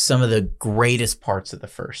lacked some of the greatest parts of the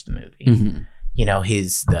first movie.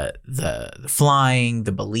 His the flying,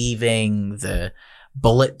 the believing, the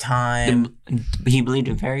bullet time. He believed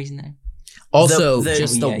in fairies in there. Also,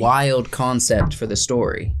 the wild concept for the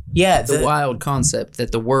story. Yeah, the wild concept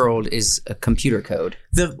that the world is a computer code.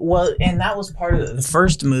 And that was part of the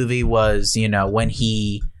first movie was, when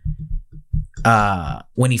he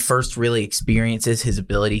first really experiences his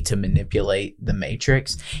ability to manipulate the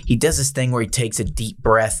Matrix, he does this thing where he takes a deep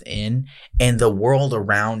breath in, and the world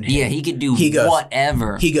around him. Yeah, he could do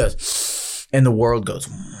whatever. He goes, and the world goes.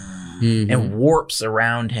 And warps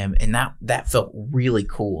around him, and that felt really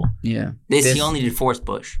cool. Yeah, he only did force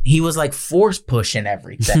push. He was like force pushing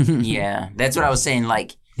everything. Yeah, that's what I was saying.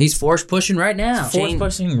 Like he's force pushing right now. Force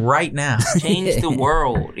pushing right now. Change the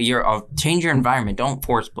world. Change your environment. Don't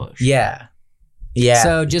force push. Yeah.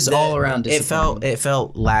 So just all around. It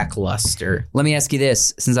felt lackluster. Let me ask you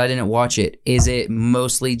this: since I didn't watch it, is it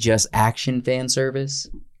mostly just action fan service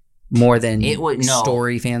more than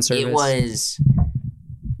story fan service? It was.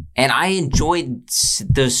 And I enjoyed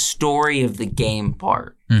the story of the game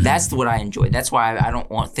part. Mm-hmm. That's what I enjoyed. That's why I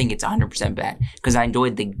don't think it's 100% bad, because I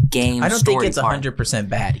enjoyed the game. I don't think it's 100%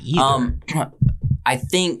 bad either. I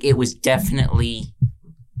think it was definitely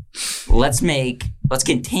let's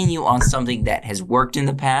continue on something that has worked in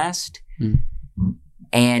the past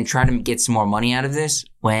and try to get some more money out of this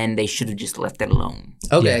when they should have just left it alone.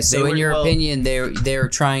 Okay, so in your opinion, they're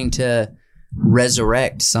trying to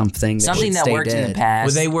resurrect something that worked in the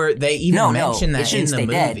past. Well, they even mentioned that in the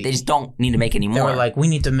movie. Dead. They just don't need to make any more. They were like, we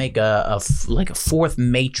need to make a fourth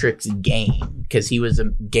Matrix game, because he was a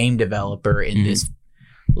game developer in this,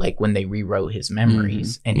 like when they rewrote his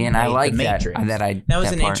memories. And I like that. That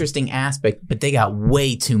was an interesting aspect, but they got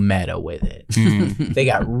way too meta with it. They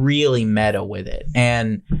got really meta with it,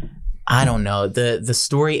 and I don't know. The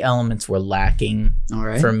story elements were lacking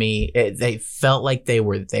for me. They felt like they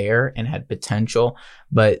were there and had potential,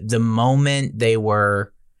 but the moment they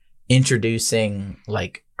were introducing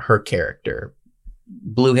like her character,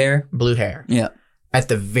 blue hair, yeah, at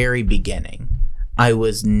the very beginning, I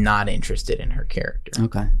was not interested in her character.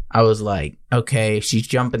 Okay, I was like, okay, she's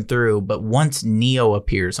jumping through, but once Neo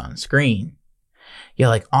appears on screen, you're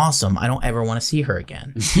like, awesome, I don't ever want to see her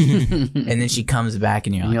again. And then she comes back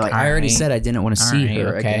and you're like, I already said I didn't want to see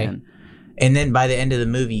her again. And then by the end of the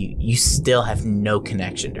movie, you still have no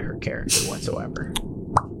connection to her character whatsoever.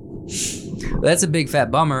 That's a big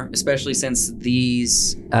fat bummer, especially since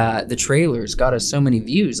these the trailers got us so many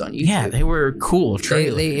views on YouTube. Yeah, they were cool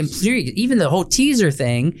trailers. They even the whole teaser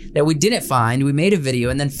thing that we didn't find. We made a video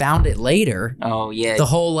and then found it later. Oh yeah, the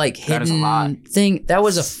whole like hidden thing. That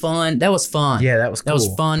was fun. Yeah, that was cool. That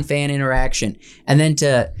was fun fan interaction. And then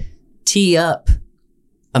to tee up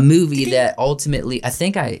a movie that ultimately, I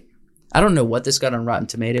don't know what this got on Rotten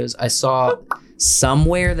Tomatoes. I saw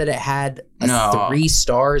somewhere that it had 3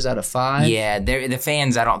 stars out of 5. Yeah, the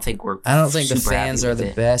fans, I don't think the fans are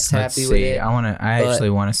the best happy with it. I actually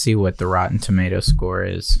want to see what the Rotten Tomato score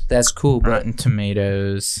is. That's cool. Rotten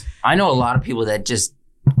Tomatoes. I know a lot of people that just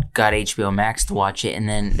got HBO Max to watch it, and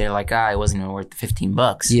then they're like, it wasn't even worth the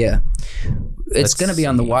 $15. Yeah, it's going to be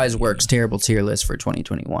on the Wiseworks terrible tier list for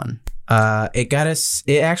 2021. It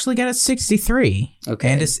actually got a 63. Okay.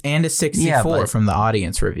 And a 64 from the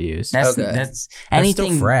audience reviews. That's anything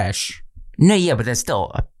still fresh. No, yeah, but that's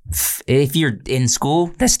still, if you're in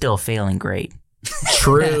school, that's still a failing grade.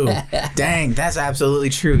 True. Dang, that's absolutely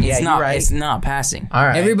true. You're right. It's not passing. All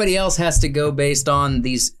right. Everybody else has to go based on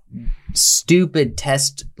these stupid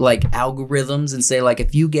test like algorithms and say like,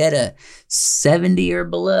 if you get a 70 or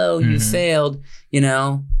below, you failed,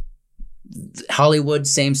 Hollywood,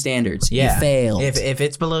 same standards. Yeah. You failed. If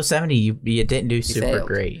it's below 70, you didn't do super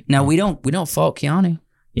great. Now we don't fault Keanu.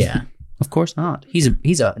 Yeah. Of course not. He's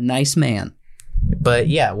a nice man. But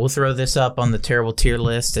yeah, we'll throw this up on the terrible tier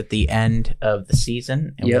list at the end of the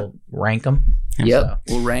season, and we'll rank them. Yep, so,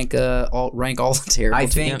 we'll rank all the terrible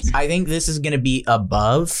tiers. I think this is going to be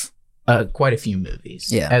above quite a few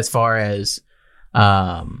movies. Yeah, as far as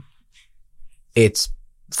it's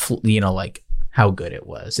like how good it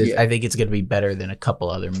was. I think it's going to be better than a couple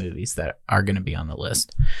other movies that are going to be on the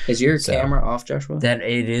list. Is your camera off, Joshua? That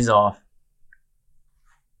it is off.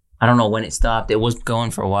 I don't know when it stopped. It was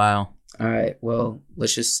going for a while. All right. Well,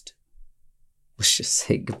 let's just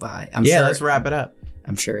say goodbye. Let's wrap it up.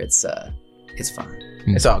 I'm sure it's fine.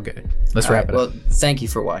 It's all good. Let's wrap it up. Well, thank you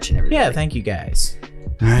for watching, everybody. Yeah, thank you guys.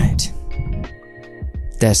 All right.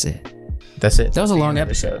 That's it. That was a long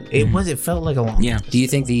episode. It felt like a long episode. Do you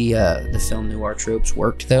think the film noir tropes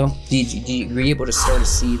worked though? Were you able to start to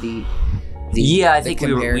see the I think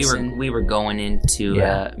we were going into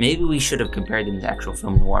maybe we should have compared them to actual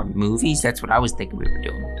film noir movies. That's what I was thinking we were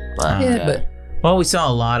doing. But we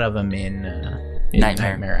saw a lot of them in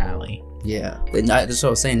Nightmare Alley. Yeah, that's what I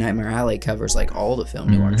was saying. Nightmare Alley covers like all the film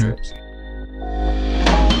noir tropes.